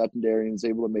mix in the secondary and is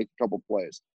able to make a couple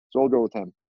plays. So I'll go with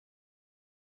him.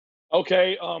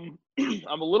 Okay, I'm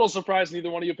a little surprised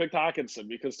neither one of you picked Hockenson,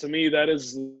 because to me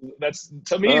that's the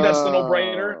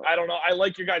no-brainer. I don't know. I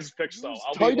like your guys' picks though.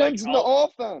 Tight ends in the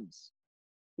offense.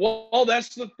 Well,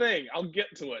 that's the thing. I'll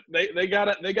get to it. They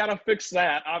gotta fix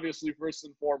that, obviously, first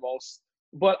and foremost.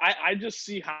 But I just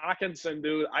see Hockenson,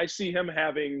 dude. I see him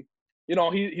having,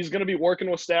 he's going to be working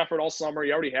with Stafford all summer.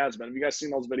 He already has been. Have you guys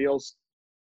seen those videos?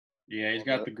 Yeah, he's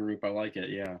got the group. I like it.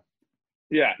 Yeah.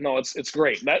 Yeah, no, it's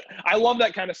great. I love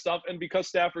that kind of stuff. And because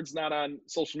Stafford's not on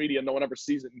social media, no one ever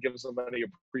sees it and gives him any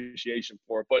appreciation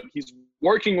for it. But he's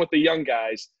working with the young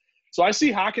guys. So I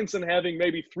see Hockenson having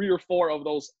maybe 3 or 4 of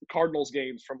those Cardinals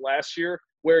games from last year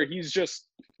where he's just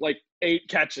like 8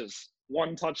 catches,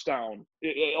 1 touchdown.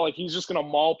 Like he's just going to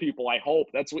maul people, I hope.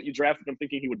 That's what you drafted him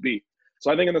thinking he would be.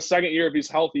 So I think in the second year, if he's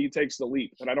healthy, he takes the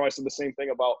leap. And I know I said the same thing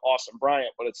about Austin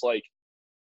Bryant, but it's like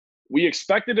we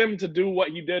expected him to do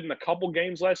what he did in a couple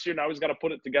games last year. Now he's got to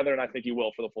put it together, and I think he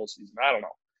will for the full season. I don't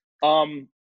know.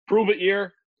 Prove it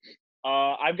year.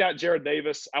 I've got Jared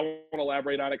Davis. I won't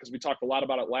elaborate on it because we talked a lot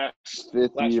about it last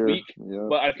week. Yeah.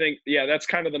 But I think, that's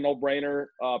kind of the no-brainer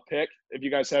pick. If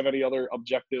you guys have any other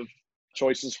objective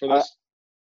choices for this.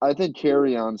 I think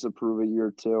Carry-On's a prove it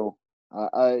year too.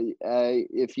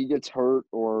 If he gets hurt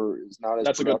or is not as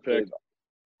That's productive, a good pick.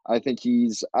 I think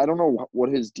I don't know what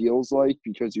his deal's like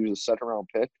because he was a second-round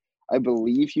pick. I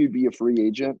believe he'd be a free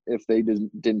agent if they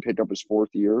didn't pick up his 4th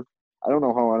year. I don't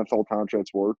know how NFL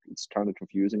contracts work. It's kind of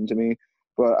confusing to me.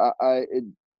 But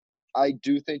I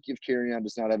do think if Carry-On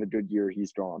does not have a good year,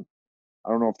 he's gone.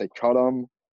 I don't know if they cut him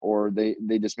or they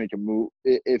just make a move.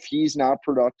 If he's not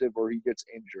productive or he gets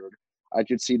injured, I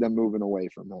could see them moving away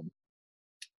from him.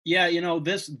 Yeah,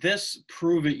 this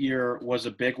prove it year was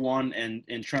a big one.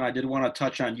 And Trent, I did want to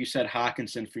touch on, you said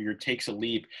Hockenson for your takes a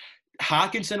leap.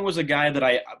 Hockenson was a guy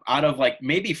that out of like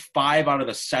maybe 5 out of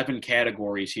the 7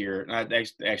 categories here,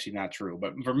 that's actually not true,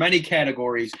 but for many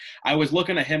categories, I was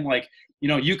looking at him like,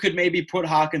 you could maybe put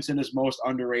Hockenson as most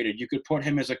underrated. You could put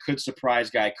him as a could surprise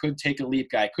guy, could take a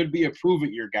leap guy, could be a prove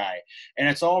it year guy. And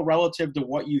it's all relative to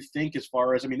what you think as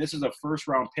far as, this is a first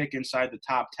round pick inside the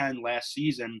top 10 last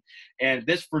season. And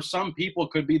this, for some people,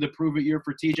 could be the prove it year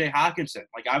for TJ Hockenson.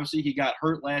 Like, obviously he got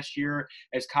hurt last year.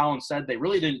 As Colin said, they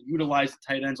really didn't utilize the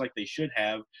tight ends like they should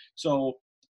have. So,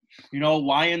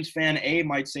 Lions fan A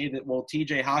might say that, well,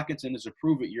 TJ Hockenson is a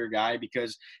prove it year guy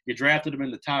because you drafted him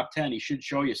in the top 10. He should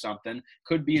show you something.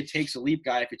 Could be a takes a leap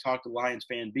guy if you talk to Lions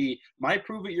fan B. My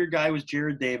prove it year guy was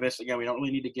Jared Davis. Again, we don't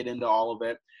really need to get into all of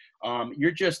it.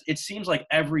 It seems like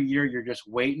every year you're just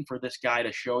waiting for this guy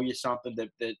to show you something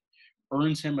that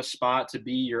earns him a spot to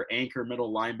be your anchor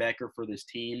middle linebacker for this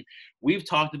team. We've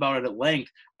talked about it at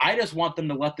length. I just want them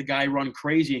to let the guy run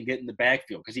crazy and get in the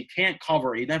backfield because he can't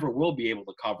cover. He never will be able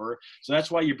to cover. So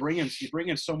that's why you bring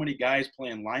in so many guys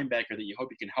playing linebacker that you hope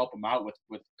you can help him out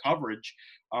with coverage.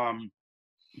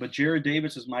 But Jared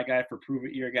Davis is my guy for prove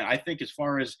it year again. I think as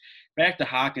far as back to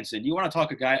Hockenson, you want to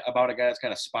talk about a guy that's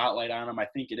got a spotlight on him. I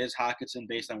think it is Hockenson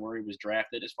based on where he was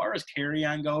drafted. As far as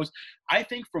Kerryon goes, I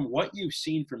think from what you've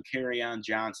seen from Kerryon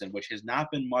Johnson, which has not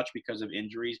been much because of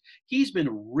injuries, he's been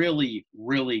really,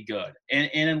 really good. And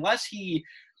unless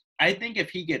I think if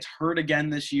he gets hurt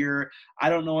again this year, I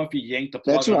don't know if you yank the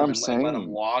plug on him and let him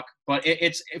walk. But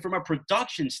it's from a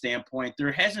production standpoint,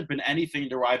 there hasn't been anything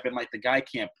to where I've been like the guy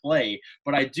can't play.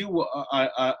 But I do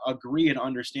agree and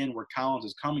understand where Collins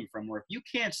is coming from. Where if you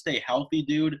can't stay healthy,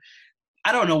 dude,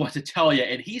 I don't know what to tell you.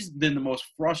 And he's been the most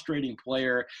frustrating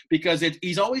player because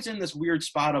he's always in this weird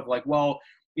spot of like, well,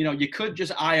 you know, you could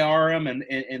just IR him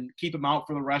and keep him out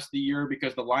for the rest of the year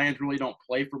because the Lions really don't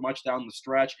play for much down the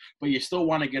stretch, but you still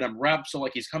want to get him reps. So,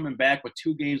 like, he's coming back with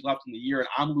 2 games left in the year, and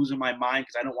I'm losing my mind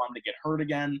because I don't want him to get hurt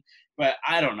again. But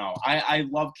I don't know. I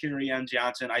love Kerryon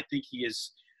Johnson. I think he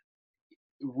has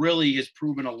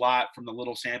proven a lot from the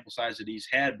little sample size that he's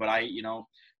had. But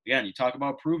again, you talk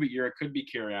about prove it year, it could be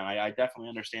Kerryon. I definitely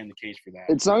understand the case for that.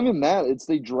 It's not even that. It's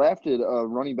they drafted a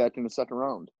running back in the second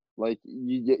round. Like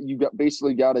you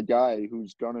basically got a guy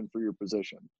who's gunning for your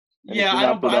position. And yeah,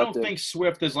 I don't think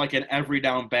Swift is like an every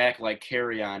down back like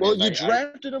Kerryon. Well, you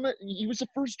drafted him. He was the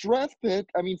first draft pick.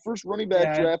 I mean, first running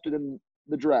back drafted in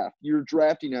the draft. You're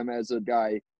drafting him as a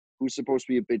guy who's supposed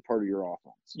to be a big part of your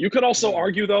offense. You could also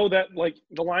argue though that like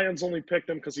the Lions only picked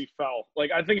him because he fell.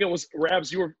 Like I think it was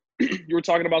Rabs. You were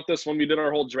talking about this when we did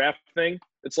our whole draft thing.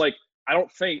 It's like I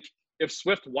don't think. If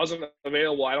Swift wasn't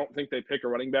available, I don't think they pick a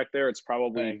running back there. It's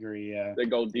probably I agree, yeah. They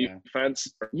go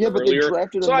defense. Yeah, but earlier. they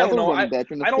drafted another running back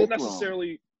in the fifth round. I don't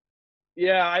necessarily.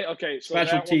 Yeah, okay. So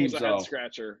special that teams, one was a head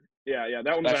scratcher. Yeah,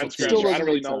 that one was a head scratcher. I don't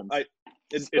really know.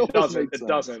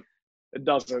 It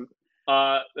doesn't.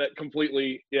 That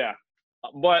completely. Yeah,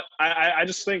 but I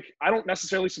just think I don't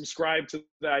necessarily subscribe to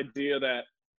the idea that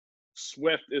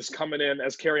Swift is coming in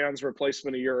as Kerryon's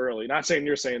replacement a year early. Not saying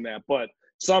you're saying that, but.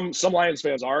 Some Lions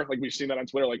fans are, like we've seen that on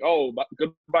Twitter, like, oh,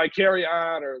 goodbye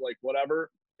Kerryon or like whatever.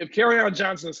 If Kerryon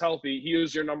Johnson is healthy, he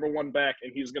is your number one back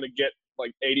and he's going to get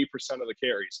like 80% of the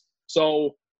carries.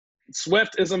 So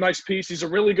Swift is a nice piece. He's a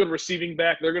really good receiving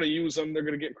back. They're going to use him. They're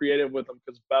going to get creative with him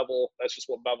because Bevel, that's just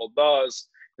what Bevel does.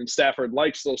 And Stafford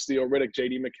likes those Theo Riddick,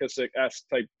 J.D. McKissick-esque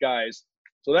type guys.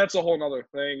 So that's a whole nother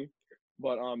thing.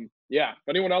 But, yeah, if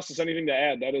anyone else has anything to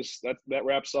add, that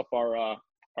wraps up our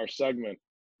segment.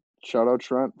 Shout out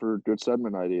Trent for a good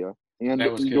segment idea. And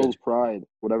Eagles Pride,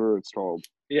 whatever it's called.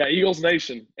 Yeah, Eagles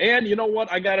Nation. And you know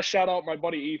what? I got to shout out my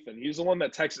buddy Ethan. He's the one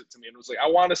that texted to me and was like, I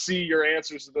want to see your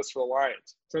answers to this for the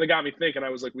Lions. So they got me thinking. I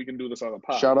was like, we can do this on the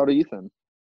pod. Shout out to Ethan.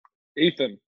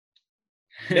 Ethan.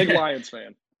 Big Lions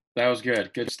fan. That was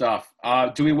good. Good stuff.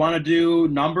 Do we want to do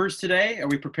numbers today? Are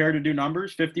we prepared to do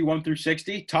numbers? 51 through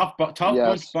 60? Tough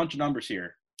yes. bunch of numbers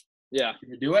here. Yeah. Can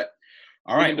we do it?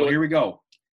 All right. Well, here we go.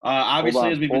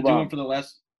 Obviously, as we've been doing for the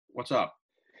last – what's up?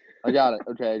 I got it.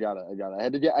 Okay, I got it. I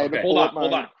had to pull up.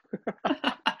 Hold on.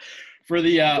 For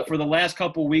the last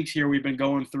couple weeks here, we've been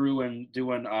going through and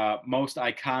doing most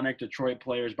iconic Detroit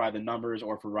players by the numbers,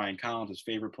 or for Ryan Collins, his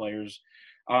favorite players.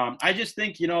 I just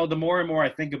think, the more and more I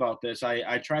think about this,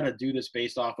 I try to do this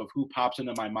based off of who pops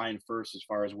into my mind first as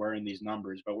far as wearing these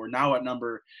numbers. But we're now at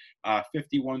number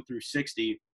 51 through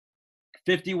 60.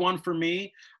 51 for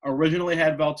me originally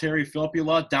had Valtteri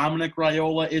Filppula. Dominic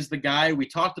Raiola is the guy. We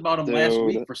talked about him last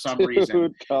week for some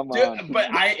reason. Come on. But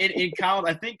in Collins,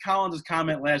 I think Collins'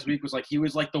 comment last week was like he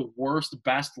was like the worst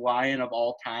best Lion of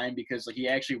all time because like he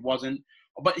actually wasn't.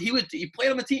 But he played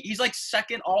on the team. He's like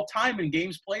second all time in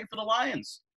games played for the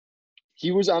Lions. He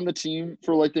was on the team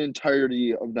for like the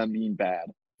entirety of them being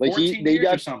bad. Like 14 years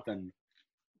or something.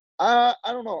 I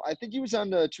don't know. I think he was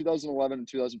on the 2011 and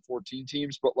 2014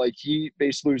 teams, but like he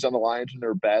basically was on the Lions when they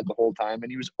were bad the whole time,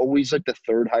 and he was always like the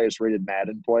third highest rated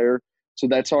Madden player. So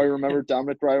that's how I remember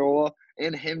Dominic Raiola,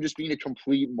 and him just being a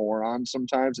complete moron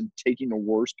sometimes and taking the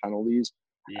worst penalties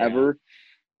ever.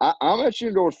 I'm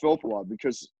actually gonna go with Filppula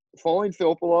because falling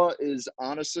Filppula is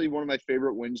honestly one of my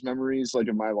favorite wins memories like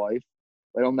in my life.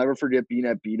 Like I'll never forget being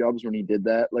at B-Dubs when he did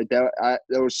that. Like that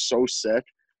was so sick.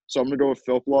 So I'm going to go with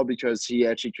Filppula because he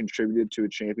actually contributed to a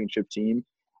championship team.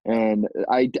 And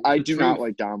I do not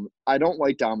like I don't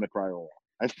like Dominic Raiola.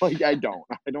 I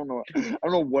don't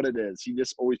know what it is. He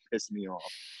just always pissed me off.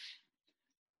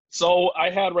 So I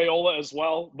had Raiola as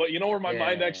well, but you know where my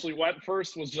mind Yeah. actually went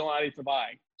first was Jelani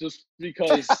Tabai, just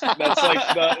because that's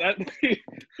like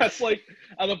that's like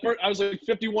the first, I was like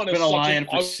 51 is Been a such Lion an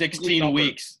for ugly 16 number.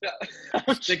 weeks.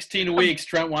 I'm 16 weeks.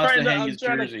 Trent wants to hang his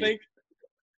jersey.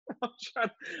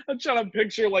 I'm trying to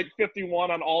picture like 51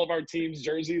 on all of our team's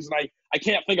jerseys, and I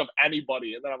can't think of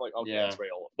anybody. And then I'm like, okay, Yeah. it's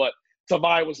Raiola. But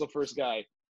Tabai was the first guy.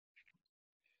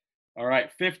 All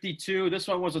right, 52. This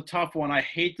one was a tough one. I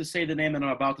hate to say the name that I'm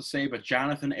about to say, but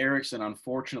Jonathan Erickson,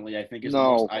 unfortunately, I think is the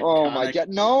most iconic. Oh my God!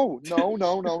 No.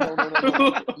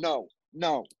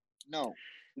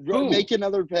 Make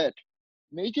another pick.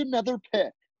 Make another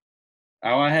pick.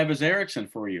 All I have is Erickson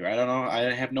for you. I don't know.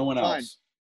 I have no one Fine. else.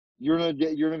 You're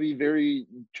gonna be very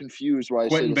confused why I say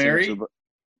Quentin this Berry? answer, but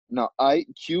no,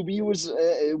 QB was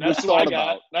That's who thought I got.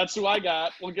 about. That's who I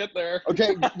got. We'll get there.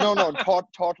 Okay, no,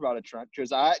 talk about it, Trent,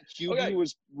 because QB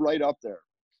was right up there.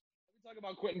 Let me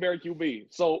talk about Quentin Berry QB.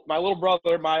 So my little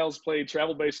brother Miles played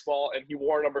travel baseball, and he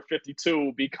wore number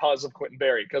 52 because of Quentin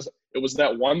Berry, because it was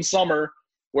that one summer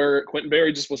where Quentin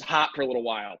Berry just was hot for a little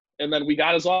while, and then we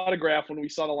got his autograph when we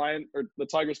saw the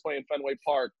Tigers play in Fenway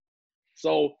Park.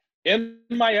 So in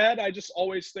my head, I just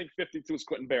always think 52 is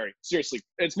Quentin Berry. Seriously,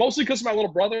 it's mostly because of my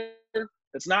little brother.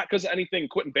 It's not because of anything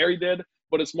Quentin Berry did,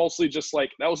 but it's mostly just like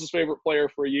that was his favorite player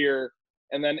for a year.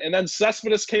 And then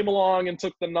Cespedes came along and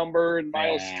took the number, and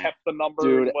Miles kept the number,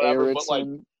 dude, and whatever. Erickson, but like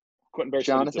Quentin Berry,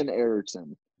 Jonathan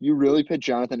Erickson. You really picked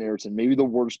Jonathan Erickson, maybe the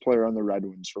worst player on the Red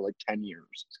Wings for like 10 years.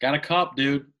 He's got a cup,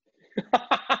 dude.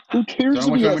 Who cares? Don't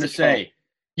know what I'm going to say.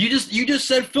 You just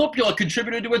said Filppula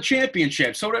contributed to a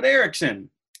championship. So did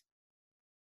Erickson.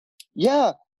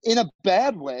 Yeah, in a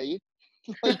bad way.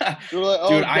 Like, oh,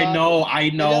 dude, God. I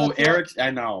know. Erickson,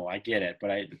 I know. I get it,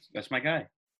 but that's my guy.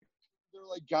 They're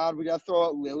like, God, we got to throw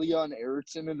out Lilia and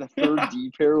Erickson in the third D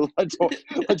pair. Let's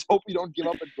hope we don't give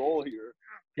up a goal here.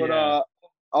 But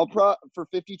I'll for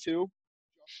 52,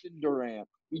 Justin Durant,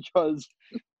 because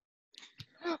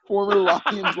former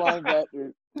Lions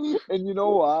linebacker. And you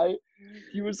know why?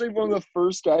 He was like one of the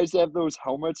first guys to have those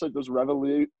helmets, like those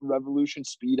Revolution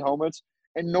Speed helmets.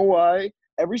 And you know why?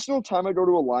 Every single time I go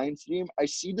to a Lions game, I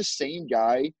see the same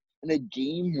guy in a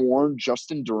game-worn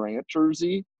Justin Durant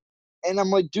jersey. And I'm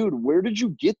like, dude, where did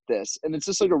you get this? And it's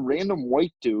just like a random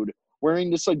white dude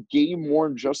wearing this like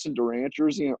game-worn Justin Durant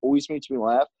jersey, and it always makes me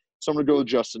laugh. So I'm going to go with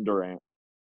Justin Durant.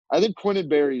 I think Quentin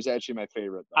Berry is actually my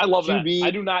favorite, though. I love QB, that.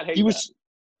 I do not hate that.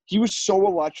 He was so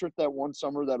electric that one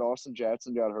summer that Austin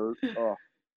Jackson got hurt. Oh.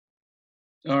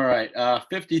 All right,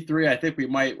 53. I think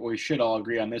we should all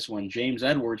agree on this one. James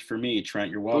Edwards for me. Trent,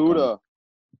 you're welcome.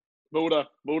 Buddha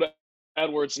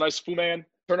Edwards, nice foo man,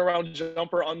 turnaround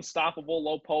jumper, unstoppable,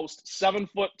 low post,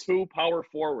 7'2" power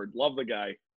forward. Love the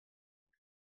guy.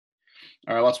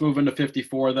 All right, let's move into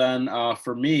 54 then.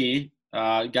 For me,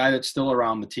 guy that's still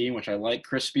around the team, which I like,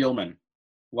 Chris Spielman.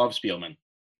 Love Spielman.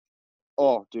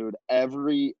 Oh, dude,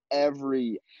 every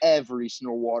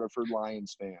single Waterford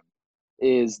Lions fan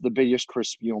is the biggest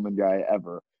Chris Spielman guy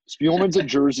ever. Spielman's a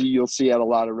jersey you'll see at a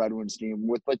lot of Red Wings game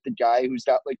with like the guy who's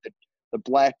got like the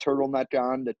black turtleneck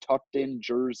on, the tucked in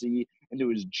jersey into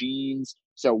his jeans.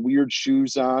 He's got weird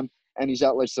shoes on, and he's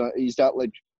got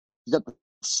the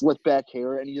slick back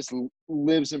hair, and he just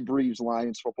lives and breathes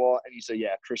Lions football. And he's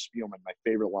Chris Spielman, my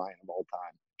favorite Lion of all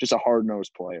time. Just a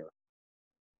hard-nosed player.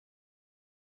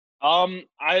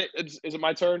 Is it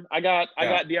my turn? I got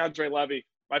DeAndre Levy.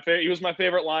 He was my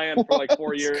favorite Lion for like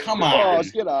 4 years. Come on. Oh,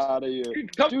 get out of here.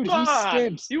 Dude, he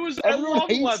stinks. I love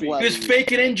Levy. He was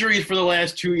faking injuries for the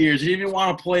last 2 years. He didn't even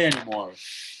want to play anymore.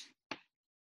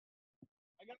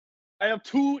 I have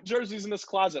 2 jerseys in this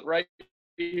closet, right?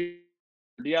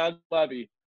 DeAndre Levy.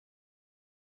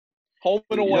 Home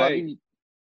and away.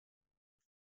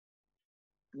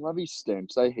 Levy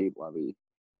stinks. I hate Levy.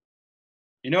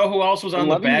 You know who else was on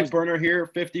the back burner here?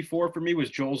 54 for me was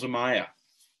Joel Zamaya.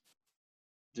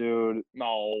 Dude.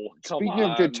 No. Speaking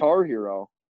of Guitar Hero.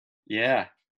 Yeah.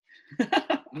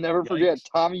 Never forget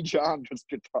Tommy John just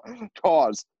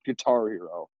Guitar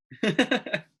Hero.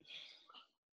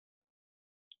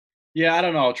 Yeah, I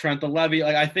don't know, Trent. The Levy,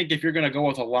 I think if you're going to go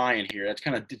with a Lion here, that's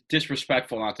kind of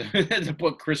disrespectful not to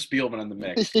put Chris Spielman in the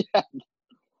mix. Yeah.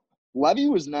 Levy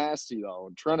was nasty, though.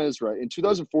 And Trent is right. In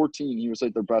 2014, he was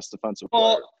like their best defensive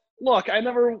player. Look, I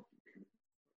never –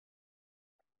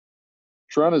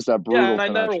 Trent is that brutal. Yeah, and I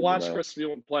never watched Chris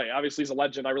Spielman play. Obviously, he's a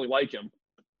legend. I really like him.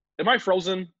 Am I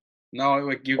frozen? No, I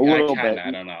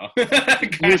don't know.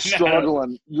 You're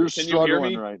struggling. You're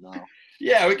struggling you right now.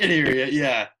 Yeah, we can hear you.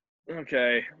 Yeah.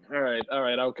 Okay. All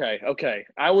right. Okay.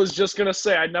 I was just going to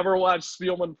say I never watched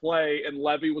Spielman play, and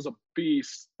Levy was a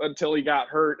beast until he got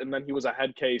hurt, and then he was a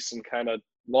head case and kind of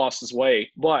lost his way.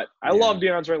 But I love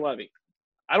DeAndre Levy.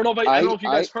 I don't know if you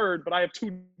guys heard, but I have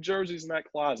 2 jerseys in that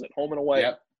closet, home and away.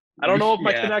 Yep. I don't know if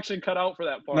my connection cut out for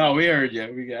that part. No, we heard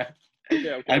you. We got.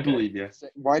 Okay, I believe you.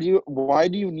 Why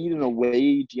do you need an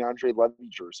away DeAndre Levy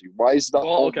jersey? Why is the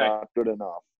home not good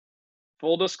enough?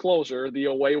 Full disclosure, the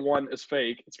away one is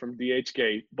fake. It's from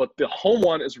DHgate, but the home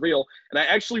one is real. And I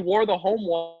actually wore the home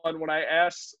one when I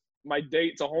asked my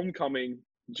date to homecoming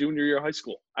junior year of high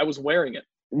school. I was wearing it.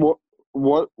 What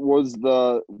was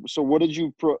what did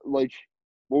you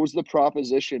what was the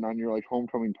proposition on your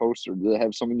homecoming poster? Did it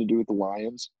have something to do with the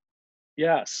Lions?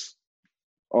 Yes.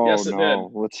 Oh, yes, it did.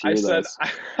 Let's hear this.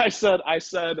 I said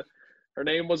her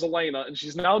name was Elena, and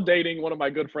she's now dating one of my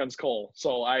good friends, Cole.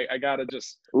 So I gotta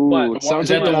just. Ooh, is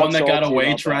that the one that got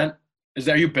away, Trent?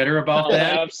 Are you bitter about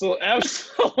that?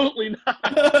 Absolutely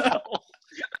not.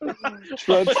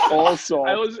 Trent's all soft.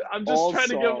 I'm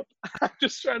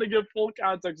just trying to give full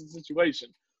context of the situation,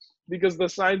 because the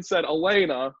sign said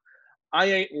Elena, I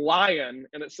ain't lying,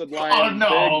 and it said Lion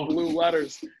big blue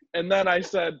letters, and then I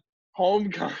said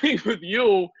homecoming with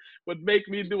you would make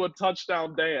me do a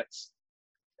touchdown dance,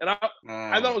 and I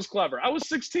thought it was clever. I was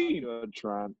 16. Good,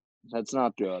 Trent. That's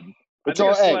not good. I think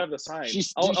I still have the sign. She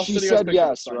said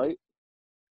yes, right?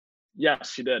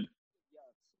 Yes, she did.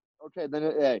 Okay,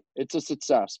 then it's a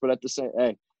success. But at the same,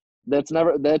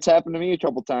 that's happened to me a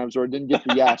couple times where I didn't get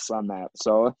the yes on that.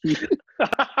 So.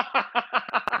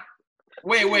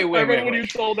 Wait. Remember when you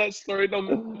told that story?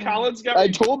 No, Collins got. I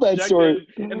told that story,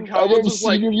 and Collins was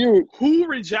like, "Who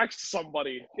rejects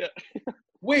somebody?" Yeah.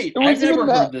 Wait, I've never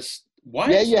heard this. What?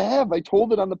 Yeah, you have. I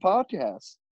told it on the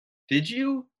podcast. Did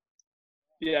you?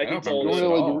 Yeah, he told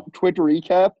us. Quick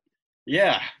recap.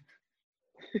 Yeah.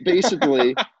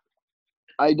 Basically,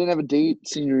 I didn't have a date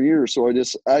senior year, so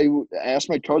I asked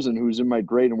my cousin who's in my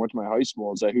grade and went to my high school.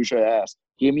 I was like, "Who should I ask?"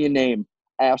 Gave me a name.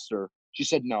 Asked her. She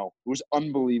said no. It was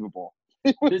unbelievable.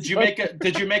 Did you make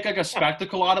a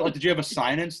spectacle out of it? Did you have a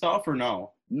sign and stuff or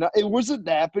no? No, it wasn't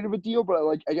that big of a deal, but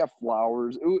I got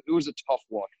flowers. It was a tough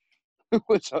look. It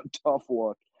was a tough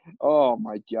look. Oh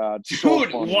my God, so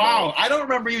dude! Wow, I don't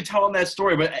remember you telling that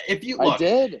story, but if you look, I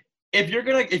did. If you're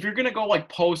gonna go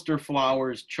poster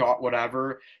flowers, chalk,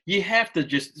 whatever, you have to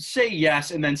just say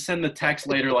yes and then send the text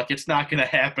later like it's not gonna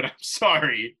happen. I'm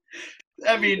sorry.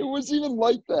 I mean, it was even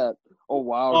like that. Oh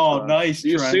wow! Oh, Trent. nice. Do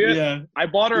you Trent. see it? Yeah. I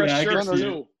bought her a shirt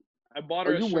too. I bought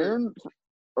her a shirt.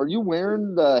 Are you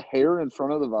wearing the hair in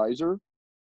front of the visor?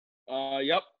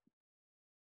 Yep.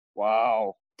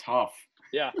 Wow. Tough.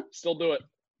 Yeah, still do it.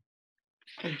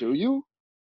 Do you?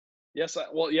 Yes.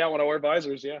 When I wear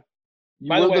visors, yeah.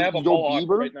 By the way, I have a mohawk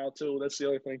right now too. That's the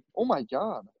other thing. Oh my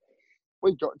God!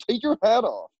 Wait, take your hat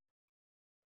off.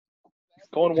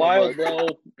 Going wild, bro.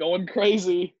 Going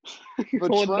crazy.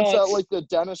 But going Trent's nuts. got like the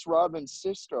Dennis Rodman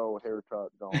Cisco haircut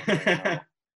going right now.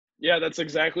 Yeah, that's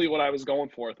exactly what I was going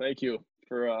for. Thank you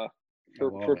for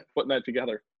putting that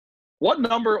together. What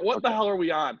number? What the hell are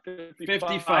we on?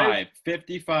 55.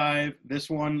 55. This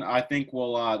one, I think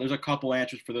there's a couple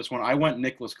answers for this one. I went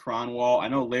Nicholas Cronwall. I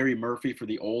know Larry Murphy for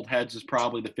the old heads is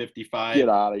probably the 55. Get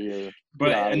out of here.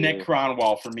 But Nick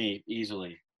Cronwall for me,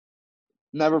 easily.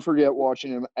 Never forget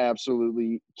watching him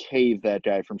absolutely cave that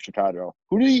guy from Chicago.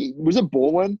 Was it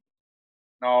Bolin?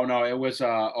 No, it was,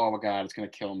 oh my God, it's going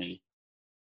to kill me.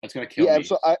 It's going to kill me.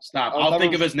 So Stop. I'll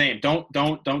think of his name.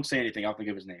 Don't say anything. I'll think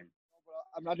of his name.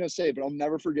 I'm not gonna say it, but I'll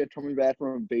never forget coming back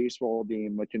from a baseball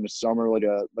game, like in the summer, like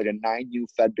a 9U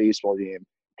Fed baseball game,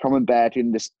 coming back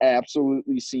and just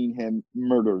absolutely seeing him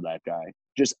murder that guy,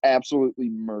 just absolutely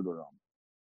murder him.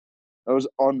 That was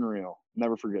unreal.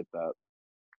 Never forget that.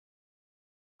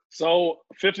 So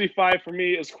 55 for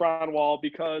me is Cronwall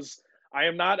because I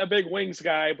am not a big wings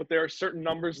guy, but there are certain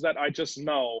numbers that I just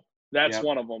know. That's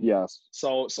one of them. Yes.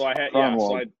 So I had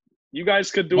Cronwall. you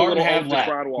guys could do Martin a little Havlat.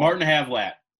 Cronwall. Martin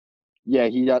Havlat. Yeah,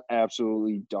 he got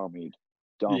absolutely dummied.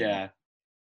 Yeah.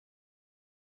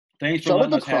 Thanks for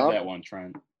letting us have that one,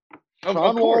 Trent.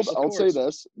 Cronwall, I'll say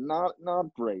this, not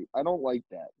great. I don't like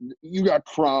that. You got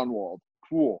Cronwall.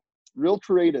 Cool. Real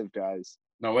creative, guys.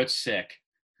 No, it's sick.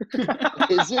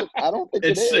 Is it? I don't think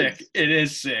it's sick. It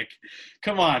is sick.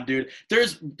 Come on, dude.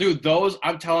 Those,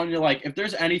 I'm telling you, if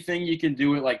there's anything you can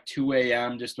do at 2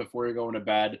 a.m. just before you're going to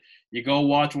bed, you go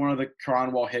watch one of the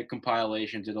Cronwall hit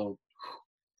compilations. It'll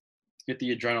get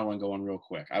the adrenaline going real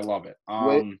quick. I love it.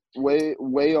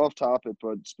 Way off topic,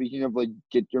 but speaking of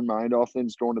get your mind off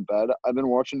things going to bed, I've been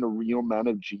watching the Real Men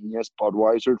of Genius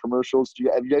Budweiser commercials. Do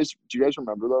you guys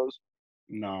remember those?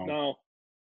 No.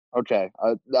 Okay,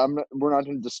 we're not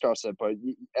going to discuss it, but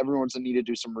everyone's going to need to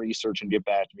do some research and get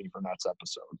back to me for next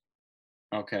episode.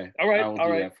 Okay. All right. I will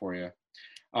do that for you.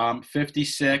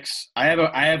 56. I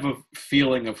have a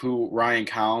feeling of who Ryan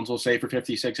Collins will say for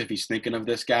 56 if he's thinking of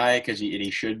this guy, because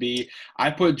he should be.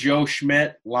 I put Joe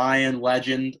Schmidt, Lion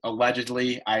legend,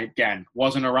 allegedly. I again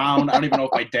wasn't around. I don't even know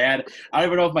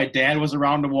if my dad was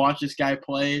around to watch this guy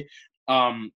play.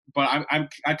 But I'm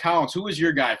Collins. Who is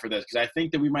your guy for this? Because I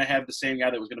think that we might have the same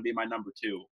guy that was going to be my number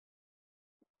 2.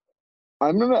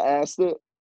 I'm gonna ask that.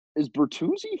 Is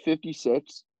Bertuzzi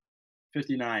 56?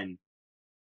 59.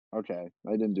 Okay,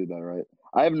 I didn't do that right.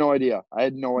 I have no idea. I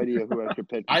had no idea who I could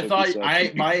pick. I thought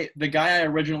the guy I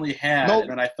originally had,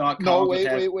 and I thought Collins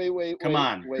wait. Come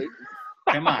on.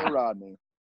 Rodney.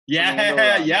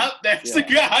 Yeah, yep, that's the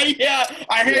guy. Yeah,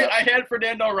 I had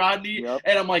Fernando Rodney,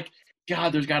 and I'm like,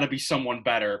 God, there's got to be someone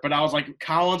better. But I was like,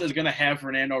 Collins is gonna have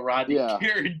Fernando Rodney,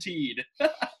 guaranteed.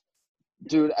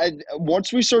 Dude,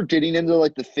 once we start getting into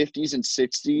like the 50s and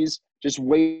 60s, just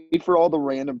wait for all the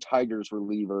random Tigers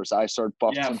relievers. I start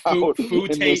busting out.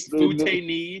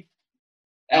 Futeni,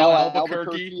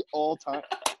 Albuquerque, all-time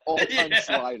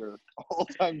slider.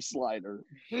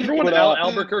 Remember when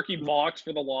Albuquerque balked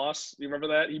for the loss? You remember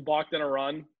that? He balked in a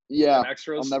run. Yeah,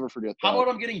 extras. I'll never forget that. How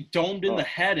about him getting domed in the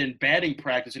head in batting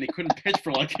practice and he couldn't pitch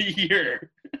for like a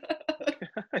year?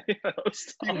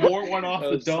 He wore one off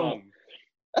the dome.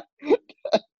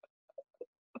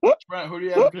 Trent, who do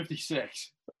you have at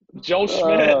 56? Joe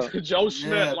Schmidt.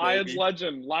 Yeah, Lions baby.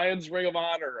 legend. Lions Ring of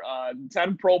Honor.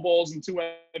 10 Pro Bowls and 2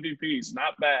 MVPs.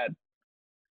 Not bad.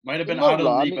 Might have been out of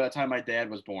the league by the time my dad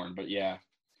was born, but yeah.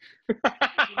 We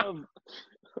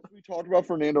talked about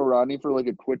Fernando Rodney for like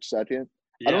a quick second.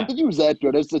 Yeah. I don't think he was that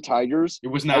good as the Tigers. It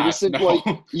was not. I just think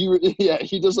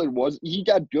he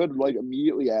got good like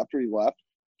immediately after he left.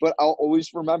 But I'll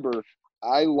always remember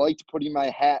I liked putting my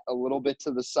hat a little bit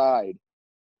to the side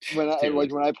when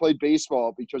I played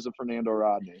baseball because of Fernando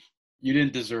Rodney. You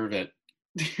didn't deserve it.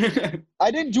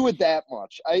 I didn't do it that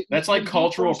much. That's like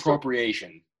cultural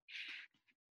appropriation.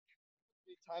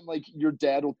 Time like your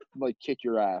dad will like kick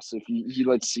your ass if he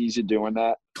like sees you doing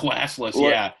that. Classless,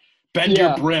 yeah. Bend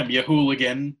your brim, you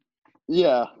hooligan.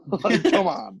 Yeah,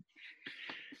 come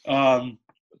on.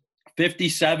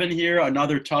 57 here,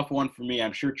 another tough one for me.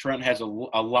 I'm sure Trent has a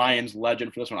Lions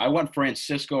legend for this one. I went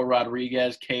Francisco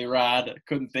Rodriguez, K-Rod.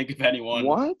 Couldn't think of anyone.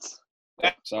 What?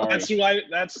 Sorry. That's who I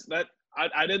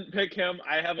didn't pick him.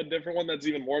 I have a different one that's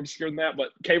even more obscure than that, but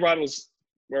K-Rod was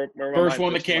where first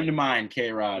one that came to mind,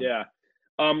 K-Rod. Yeah.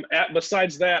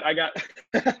 Besides that, I got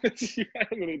you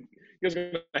guys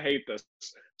are gonna hate this.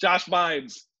 Josh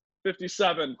Bynes,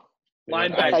 57,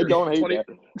 linebacker. I don't hate that.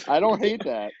 I don't hate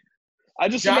that. I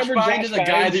just Josh remember Bynes is a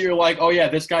guy that you're like, oh yeah,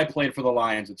 this guy played for the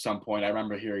Lions at some point. I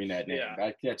remember hearing that name.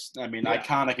 Yeah.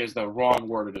 Iconic is the wrong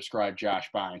word to describe Josh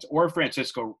Bynes or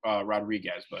Francisco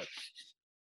Rodriguez, but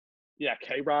yeah,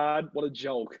 K-Rod, what a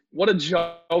joke. What a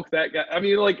joke that guy. I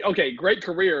mean, like, okay, great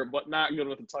career, but not good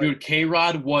with the Tigers. Dude,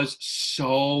 K-Rod was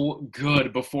so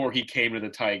good before he came to the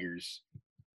Tigers.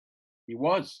 He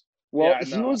was. Well,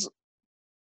 he wasn't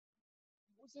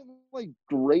like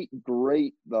great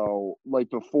though. Like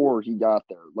before he got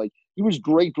there, like he was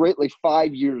great like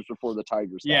 5 years before the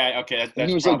Tigers. Yeah, okay, that's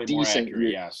he was probably like decent. More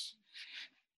accurate, yes.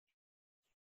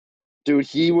 Dude,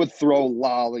 he would throw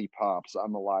lollipops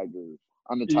on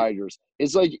the Tigers.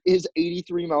 It's like his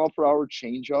 83-mile-per-hour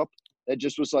changeup that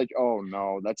just was like, oh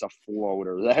no, that's a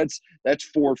floater. That's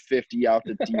 450 out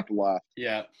the deep left.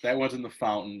 Yeah, that was in the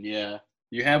fountain. Yeah,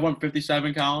 you have one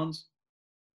 57, Collins?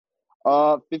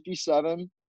 57. I do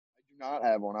not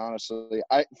have one, honestly.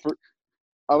 I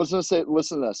was gonna say,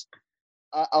 listen to this.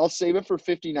 I'll save it for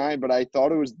 59, but I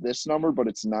thought it was this number, but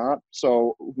it's not.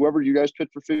 So whoever you guys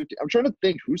picked for 50, I'm trying to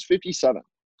think who's 57.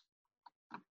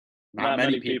 Not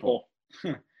many people.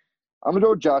 I'm gonna go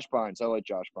with Josh Bynes. I like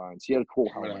Josh Bynes. He had a cool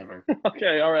helmet. Whatever.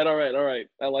 Okay, all right.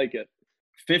 I like it.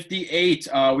 58.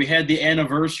 We had the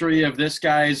anniversary of this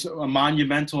guy's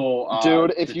monumental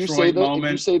dude. If you say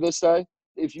this guy,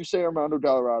 if you say Armando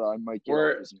Galarraga, I might get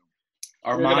his name.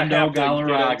 Armando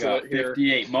Galarraga,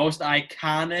 58. Most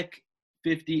iconic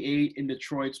 58 in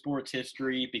Detroit sports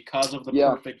history because of the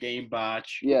perfect game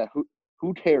botch. Yeah,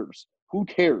 who cares? Who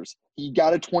cares? He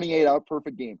got a 28-out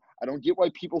perfect game. I don't get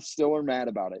why people still are mad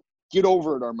about it. Get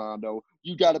over it, Armando.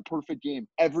 You got a perfect game.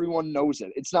 Everyone knows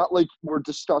it. It's not like we're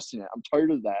discussing it. I'm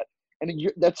tired of that.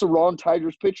 And that's the wrong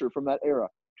Tigers pitcher from that era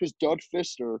because Doug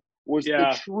Fister was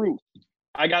the truth.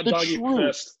 I got Dougie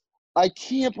Fist. I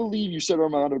can't believe you said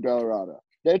Armando Galarraga.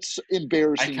 That's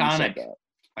embarrassing. Iconic. You said that.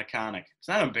 Iconic. It's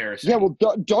not embarrassing. Yeah, well,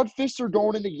 Doug Fister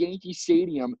going into Yankee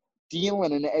Stadium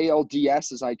dealing an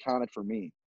ALDS is iconic for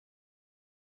me.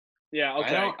 Yeah,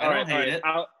 okay. I don't hate it.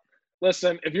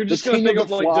 Listen, if you're just going to think of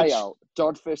like flyout,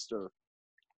 Doug Fister.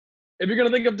 if you're going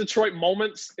to think of Detroit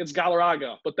moments, it's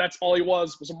Galarraga. But that's all he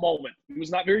was a moment. He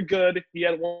was not very good. He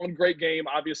had one great game.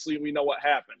 Obviously, we know what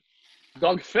happened.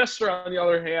 Doug Fister, on the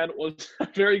other hand, was a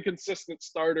very consistent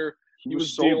starter. He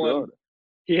was so dealing. good.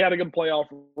 He had a good playoff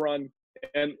run.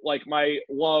 And, like, my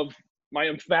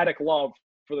emphatic love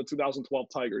for the 2012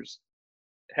 Tigers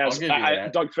has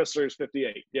Doug Fister is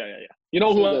 58. Yeah. You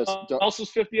know who else is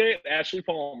 58? Ashley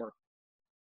Palmer.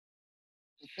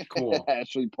 Cool.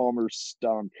 Ashley Palmer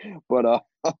stunk. But, oh,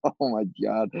 my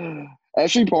God.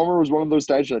 Ashley Palmer was one of those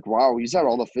guys you're like, wow, he's got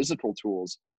all the physical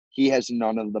tools. He has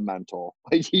none of the mental.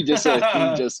 Like he's just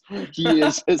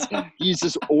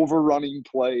overrunning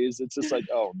plays. It's just like,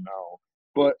 oh no.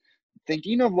 But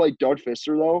thinking of like Doug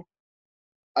Fister though,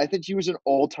 I think he was an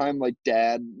all-time like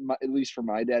dad. At least for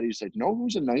my dad, he's like, no,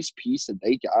 who's a nice piece that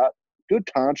they got? Good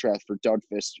contrast for Doug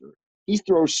Fister. He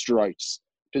throws strikes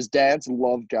because dads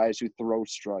love guys who throw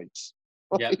strikes.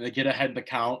 Yeah, they get ahead in the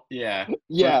count. Yeah.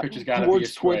 Yeah, First pitch has gotta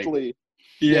works quickly.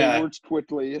 Yeah, it works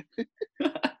quickly.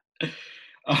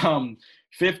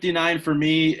 59 for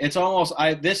me. It's almost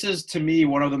this is to me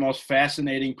one of the most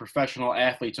fascinating professional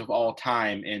athletes of all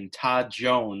time in Todd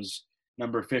Jones,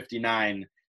 number 59.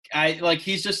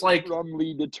 He's just like from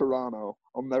Lee to Toronto.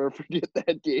 I'll never forget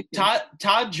that game.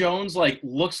 Todd Jones like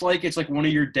looks like it's like one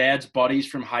of your dad's buddies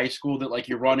from high school that like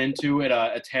you run into at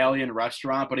a Italian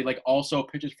restaurant, but he like also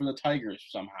pitches for the Tigers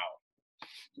somehow.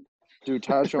 Dude,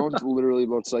 Todd Jones literally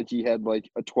looks like he had like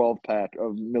a 12-pack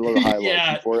of Miller High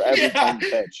Life before every time he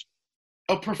pitched.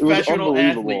 A professional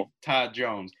athlete, Todd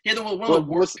Jones. He had one of the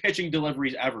worst pitching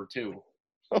deliveries ever, too.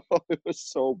 It was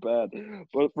so bad.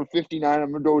 But for 59,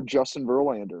 I'm going to go with Justin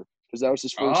Verlander because that was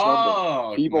his first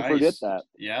number. People forget that.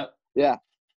 Yeah. Yeah.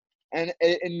 And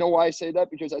know why I say that?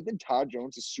 Because I think Todd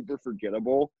Jones is super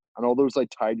forgettable on all those, like,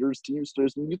 Tigers teams.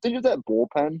 When you think of that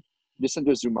bullpen, listen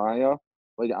to Zumaya,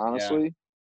 like, honestly. Yeah.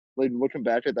 Like, looking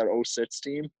back at that 06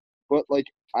 team. But, like,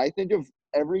 I think of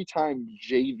every time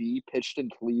JV pitched in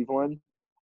Cleveland,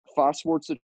 Fox Sports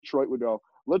Detroit would go,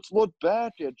 let's look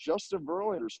back at Justin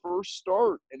Verlander's first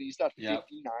start. And he's got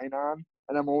 59 on.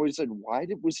 And I'm always like, why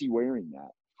was he wearing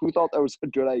that? Who thought that was a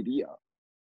good idea?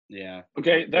 Yeah.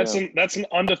 Okay, that's an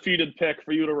undefeated pick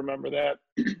for you to remember that.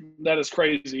 That is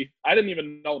crazy. I didn't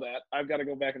even know that. I've got to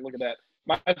go back and look at that.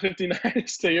 My 59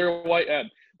 is Tahir Whitehead.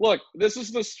 Look, this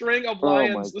is the string of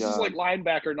Lions. This is like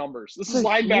linebacker numbers. This is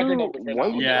linebacker numbers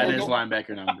right now. Yeah, it is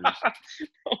linebacker numbers.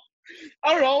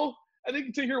 I don't know. I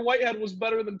think Tahir Whitehead was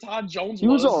better than Todd Jones. He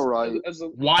was all right.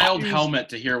 Wild helmet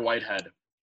Tahir Whitehead.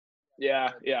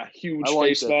 Yeah. Huge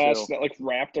face mask that like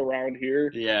wrapped around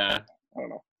here. Yeah. I don't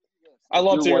know. I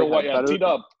love Tahir Whitehead.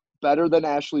 T-Dub. Better than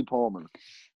Ashley Palmer.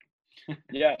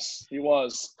 Yes, he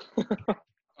was.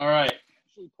 All right.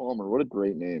 Ashley Palmer, what a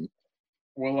great name.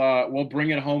 We'll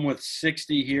bring it home with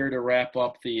 60 here to wrap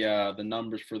up the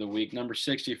numbers for the week. Number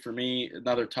 60 for me,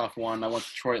 another tough one. I went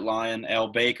Detroit Lion, Al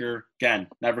Baker. Again,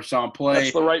 never saw him play.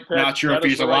 That's the right pick. Not sure if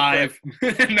he's alive.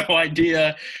 No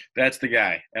idea. That's the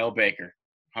guy, Al Baker.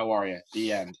 How are you?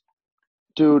 The end.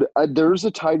 Dude, there's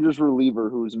a Tigers reliever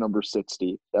who's number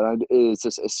 60 that is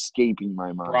just escaping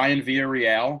my mind. Brian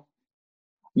Villarreal?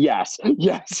 Yes.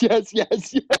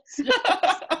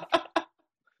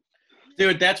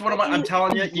 Dude, that's one of my – I'm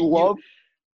telling you,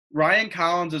 Ryan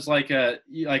Collins is like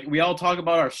we all talk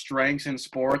about our strengths in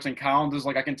sports, and Collins is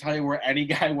like, I can tell you where any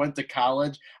guy went to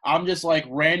college. I'm just like,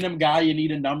 random guy you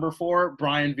need a number for,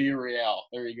 Brian Villarreal.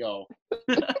 There you go.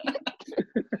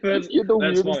 He had the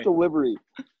weirdest delivery.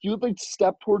 He would like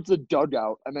step towards the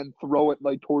dugout and then throw it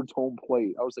like towards home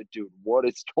plate. I was like, dude, what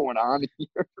is going on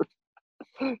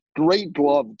here? Great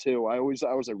glove too. I was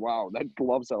like, wow, that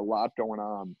glove's got a lot going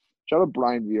on. Shout out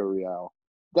Brian Villarreal.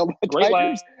 Great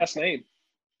last name.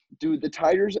 Dude, the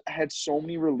Tigers had so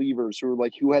many relievers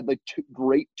who had like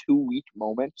great 2-week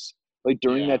moments. Like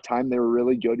during that time, they were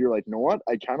really good. You're like, you know what?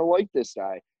 I kind of like this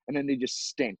guy. And then they just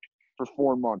stink for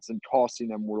 4 months and costing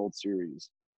them World Series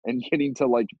and getting to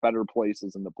like better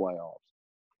places in the playoffs.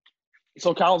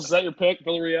 So, Collins, is that your pick,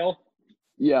 Villarreal?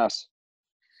 Yes.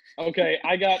 Okay,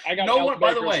 I got no Al one,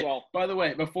 Baker by the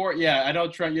way, before I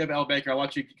know Trent, you have Al Baker. I'll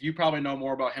let you probably know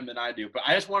more about him than I do. But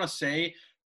I just want to say,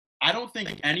 I don't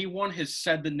think anyone has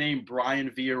said the name Brian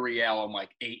Villarreal in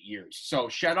like 8 years. So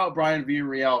shout out Brian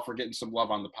Villarreal for getting some love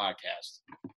on the podcast.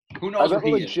 Who knows where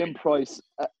he is? Jim Price.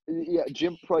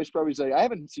 Jim Price probably said, I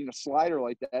haven't seen a slider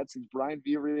like that since Brian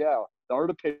Villarreal, the art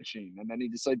of pitching. And then he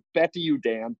just like, bet to you,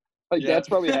 Dan. Like that's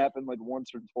probably happened like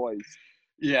once or twice.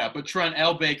 Yeah, but Trent,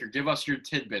 Al Baker, give us your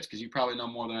tidbits because you probably know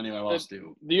more than anyone else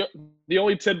do. The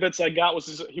only tidbits I got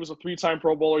was he was a 3-time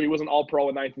Pro Bowler. He was an All-Pro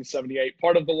in 1978.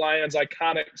 Part of the Lions'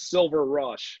 iconic Silver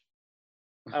Rush.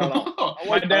 I don't know. How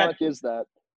iconic is that?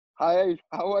 I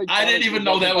didn't even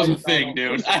know that was a thing,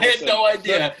 dude. I had no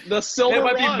idea. The Silver That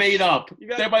might Rush. be made up.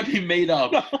 That might be made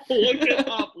up. No, look it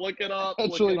up. Look it up.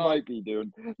 Actually, might be,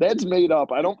 dude. That's made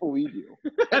up. I don't believe you.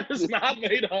 That is not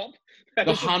made up.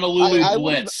 The Honolulu I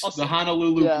Blitz. The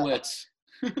Honolulu Blitz.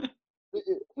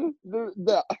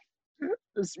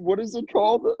 What is it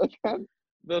called again?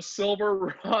 The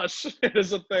Silver Rush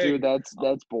is a thing. Dude, that's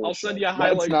bullshit. I'll send you a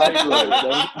highlight. That's not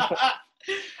right.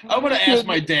 I'm gonna ask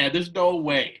my dad. There's no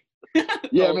way.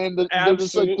 Yeah, man.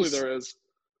 Absolutely, there is.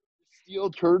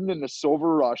 Steel Curtain and the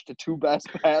Silver Rush, the two best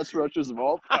pass rushes of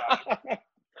all time.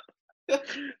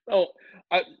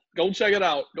 Go check it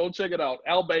out. Go check it out.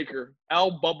 Al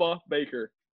Bubba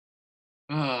Baker.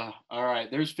 All right,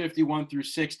 there's 51 through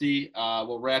 60.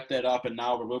 We'll wrap that up, and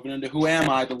now we're moving into Who Am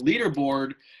I? The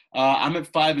leaderboard. I'm at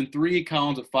 5-3.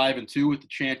 Collins at 5-2 with the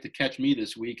chance to catch me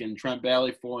this week, and Trent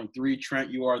Balley 4-3.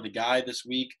 Trent, you are the guy this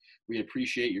week. We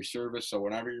appreciate your service. So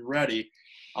whenever you're ready,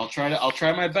 I'll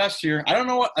try my best here. I don't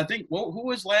know what I think. Who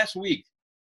was last week?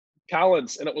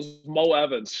 Collins, and it was Mo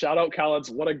Evans. Shout out Collins.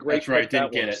 What a great. That's right.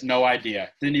 Didn't get it. No idea.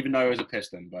 Didn't even know he was a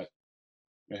Piston, but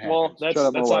it happens. Well, that's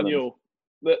on you.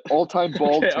 All-time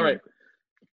ball team.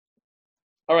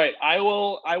 All right. I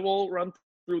will run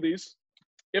through these.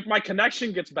 If my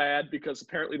connection gets bad, because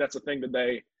apparently that's a thing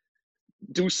today,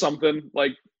 do something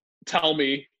like tell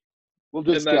me. We'll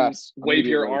just and then wave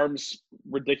your arms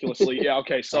ridiculously. Yeah.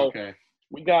 Okay. So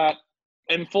we got.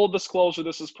 In full disclosure,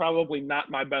 this is probably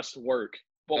not my best work,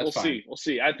 but we'll see. We'll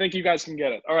see. I think you guys can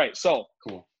get it. All right. So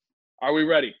cool. Are we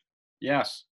ready?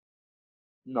 Yes.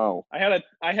 No. I had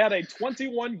a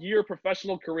 21-year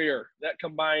professional career that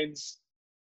combines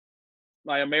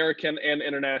my American and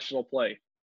international play.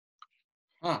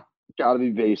 Huh. Gotta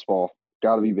be baseball.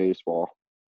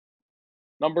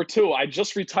 Number 2, I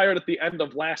just retired at the end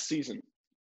of last season.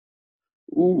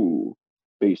 Ooh,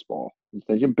 baseball. I'm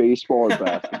thinking baseball or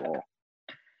basketball.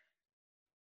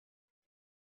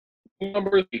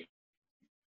 Number 3.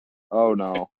 Oh,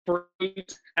 no. For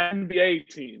 8 NBA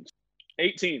teams.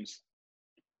 8 teams.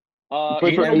 For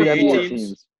 8 NBA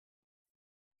teams.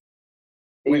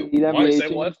 Wait, 8 NBA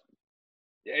teams? What?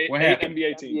 8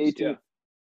 NBA teams. Yeah.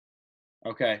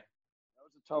 Okay. That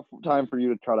was a tough time for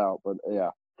you to cut out, but yeah.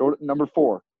 Go to number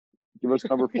 4. Give us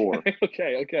number 4.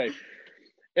 Okay.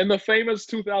 In the famous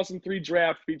 2003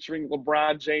 draft featuring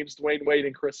LeBron James, Dwayne Wade,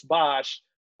 and Chris Bosh,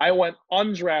 I went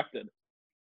undrafted.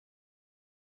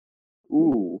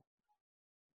 Ooh.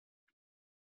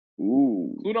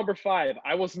 Clue number 5.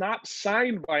 I was not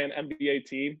signed by an NBA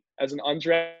team as an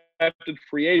undrafted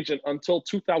free agent until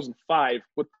 2005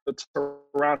 with the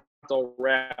Toronto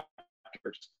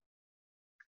Raptors.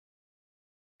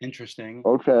 Interesting.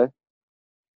 Okay.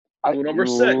 Clue number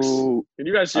 6. Can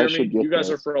you guys hear me? You guys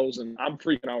this. are frozen. I'm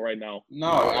freaking out right now.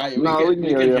 No, we can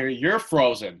hear you. You're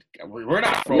frozen. We're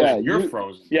not frozen. Yeah, you're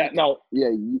frozen. Yeah, no.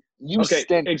 Yeah, you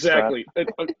stink. Exactly.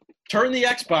 Turn the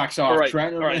Xbox off, all right,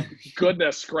 Trent. All right.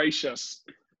 Goodness gracious.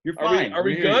 You're fine. Are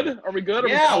we good? Are we good?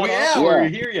 Yeah, we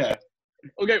hear you.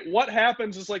 Okay, what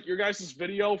happens is like your guys'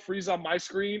 video freezes on my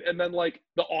screen and then like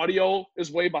the audio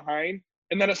is way behind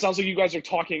and then it sounds like you guys are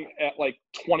talking at like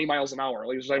 20 miles an hour.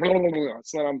 Like it's like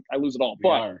so then I lose it all.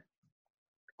 But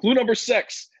clue number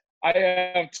 6,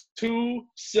 I have 2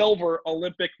 silver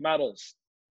Olympic medals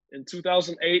in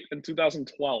 2008 and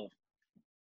 2012.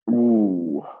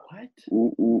 Ooh. What?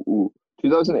 Ooh.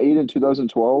 2008 and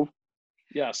 2012?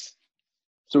 Yes.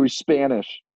 So he's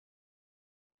Spanish.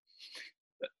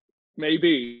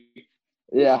 Maybe.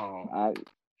 Yeah. Oh.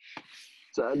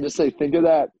 So I'm just saying, think of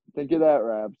that,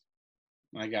 Rabs.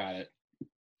 I got it.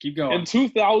 Keep going. In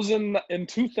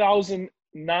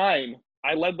 2009,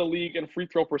 I led the league in free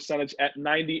throw percentage at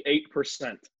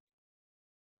 98%.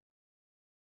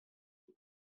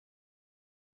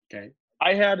 Okay.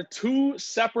 I had 2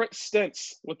 separate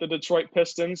stints with the Detroit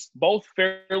Pistons, both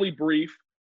fairly brief.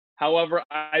 However,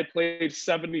 I played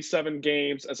 77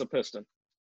 games as a Piston.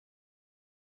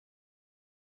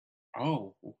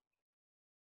 Oh.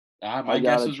 My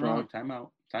guess is wrong. Time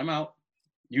out.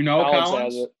 You know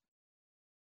Collins?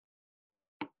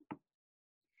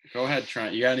 Go ahead,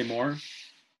 Trent. You got any more?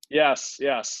 Yes.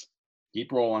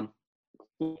 Keep rolling.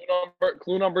 Clue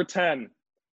number 10.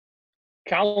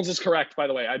 Collins is correct, by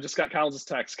the way. I just got Collins'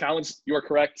 text. Collins, you are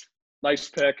correct. Nice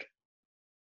pick.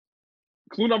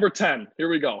 Clue number 10. Here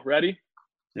we go. Ready?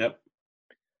 Yep.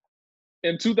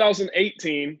 In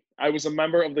 2018, I was a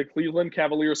member of the Cleveland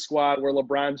Cavaliers squad where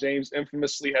LeBron James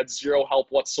infamously had 0 help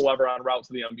whatsoever en route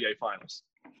to the NBA Finals.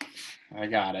 I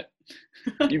got it.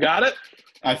 You got it?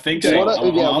 I think so.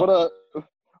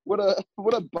 What a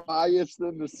biased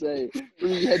thing to say.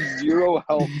 He had 0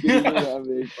 help getting to the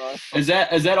NBA Finals. Is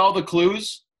that all the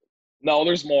clues? No,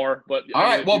 there's more. But all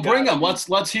right, well, bring them.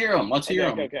 Let's hear them. Let's hear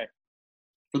them. Okay.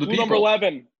 For the Clue people. number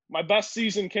 11. My best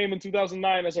season came in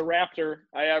 2009 as a Raptor.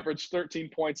 I averaged 13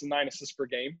 points and 9 assists per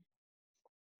game.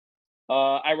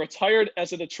 I retired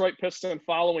as a Detroit Piston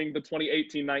following the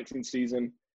 2018-19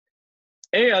 season.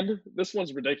 And this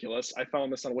one's ridiculous. I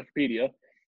found this on Wikipedia.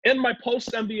 In my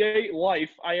post-NBA life,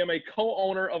 I am a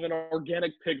co-owner of an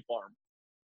organic pig farm.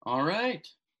 All right.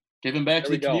 Giving back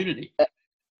to the community.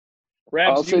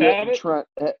 Rabs, do you have it? Trent,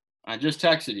 I just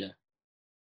texted you.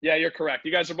 Yeah, you're correct.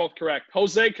 You guys are both correct.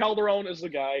 Jose Calderon is the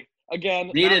guy.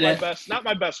 Again, not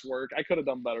my best work. I could have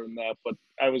done better than that, but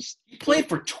I was. He played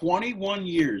for 21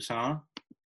 years, huh?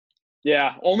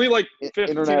 Yeah, only like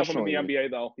 15 of them in the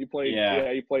NBA though. He played.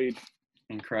 Yeah, he played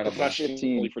incredible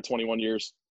professionally for 21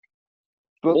 years.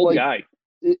 But old guy.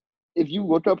 If you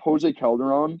look up Jose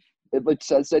Calderon, it like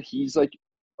says that he's like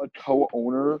a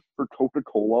co-owner for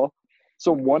Coca-Cola.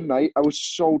 So one night I was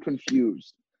so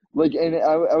confused. Like, and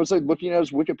I was like looking at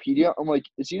his Wikipedia. I'm like,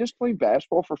 is he just playing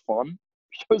basketball for fun?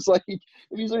 Because like, if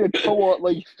he's like a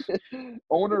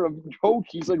owner of Coke,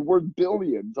 he's like worth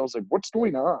billions. I was like, what's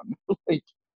going on? Like,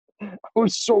 I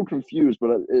was so confused.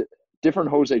 But different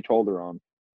Jose Calderon.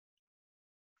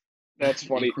 That's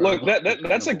funny. Look,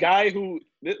 that's a guy who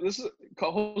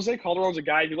Jose Calderon's a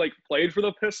guy who like played for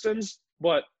the Pistons,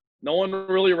 but no one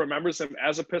really remembers him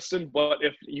as a Piston. But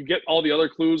if you get all the other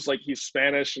clues, like he's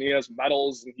Spanish and he has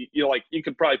medals, and you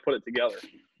could probably put it together.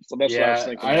 So that's what I was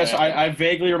thinking. I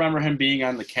vaguely remember him being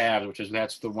on the Cavs,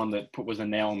 that's the one that was a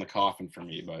nail in the coffin for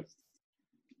me. But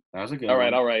that was a good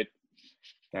one. All right.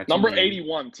 That's number amazing.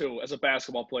 81 too, as a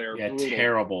basketball player. Yeah,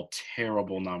 brutal.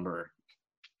 terrible number.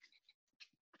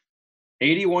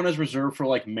 81 is reserved for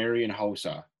like Marion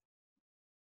Hossa.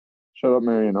 Shut up,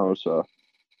 Marion Hossa.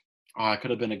 Oh, it could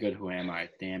have been a good Who Am I?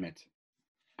 Damn it.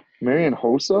 Marion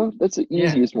Hossa? That's the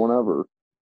easiest one ever.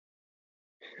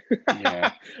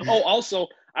 Yeah. Oh, also,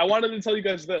 I wanted to tell you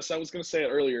guys this. I was going to say it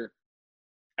earlier.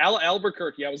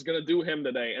 Albuquerque, I was going to do him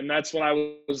today, and that's when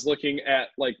I was looking at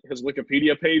like his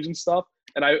Wikipedia page and stuff,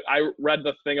 and I read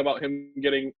the thing about him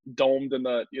getting domed and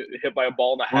hit by a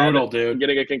ball in the head, and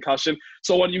getting a concussion.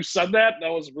 So when you said that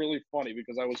was really funny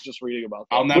because I was just reading about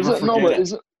that. I'll never forget it.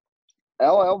 Isn't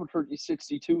Albuquerque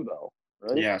 62 though,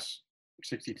 right? Yes,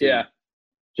 62. Yeah.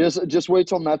 Just wait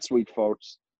till next week,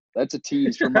 folks. That's a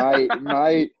tease for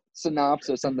my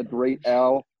synopsis on the great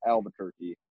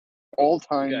Albuquerque.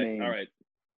 All-time name.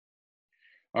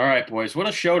 All right, boys. What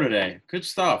a show today. Good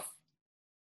stuff.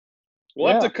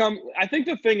 We'll have to come. I think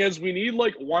the thing is we need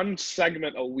like one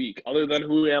segment a week other than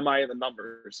Who Am I and the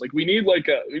numbers. Like we need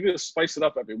to spice it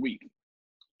up every week.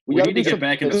 We need to get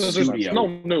back in the studio. There's no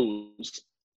news.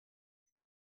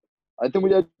 I think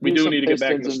we do need to get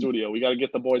back in the studio. We got to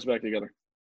get the boys back together.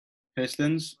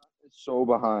 Pistons? So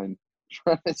behind.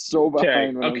 It's so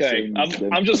behind. Okay.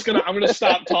 I'm gonna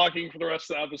stop talking for the rest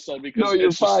of the episode because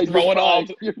it's just throwing off.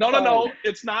 No.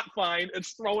 It's not fine.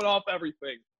 It's throwing off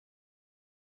everything.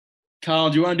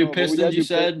 Colin, do you want to do Pistons? You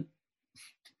said.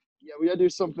 Yeah, we got to do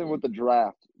something with the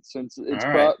draft since it's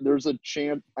there's a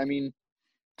chance. I mean,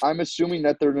 I'm assuming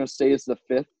that they're gonna say it's the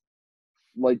 5th,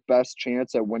 like best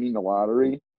chance at winning the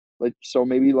lottery. Like so,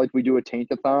 maybe like we do a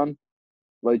tankathon,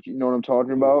 like you know what I'm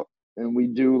talking about. And we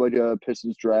do like a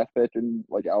Pistons draft pick and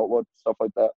like outlook, stuff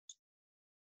like that.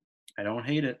 I don't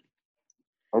hate it.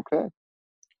 Okay.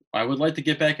 I would like to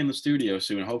get back in the studio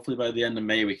soon. Hopefully by the end of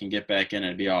May we can get back in.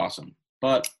 It'd be awesome.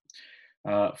 But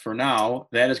for now,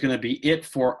 that is going to be it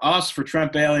for us. For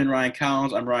Trent Balley and Ryan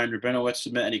Collins, I'm Ryan Rabinowitz.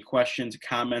 Submit any questions,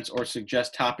 comments, or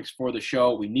suggest topics for the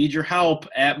show. We need your help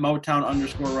at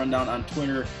Motown_Rundown on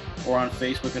Twitter or on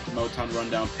Facebook at the Motown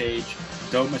Rundown page.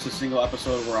 Don't miss a single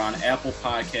episode. We're on Apple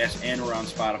Podcasts and we're on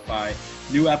Spotify.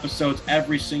 New episodes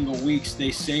every single week. Stay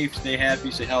safe, stay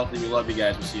happy, stay healthy. We love you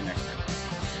guys. We'll see you next time.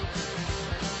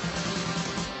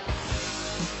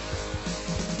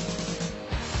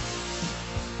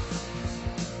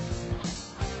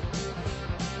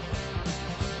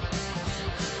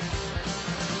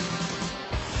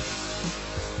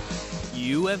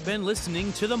 You have been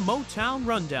listening to the Motown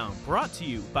Rundown, brought to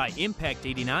you by Impact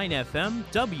 89 FM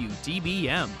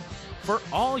WDBM. For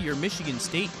all your Michigan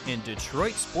State and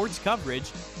Detroit sports coverage,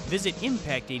 visit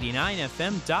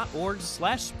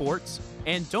impact89fm.org/sports,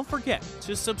 and don't forget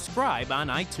to subscribe on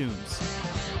iTunes.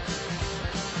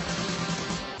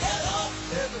 Hello,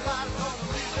 everybody,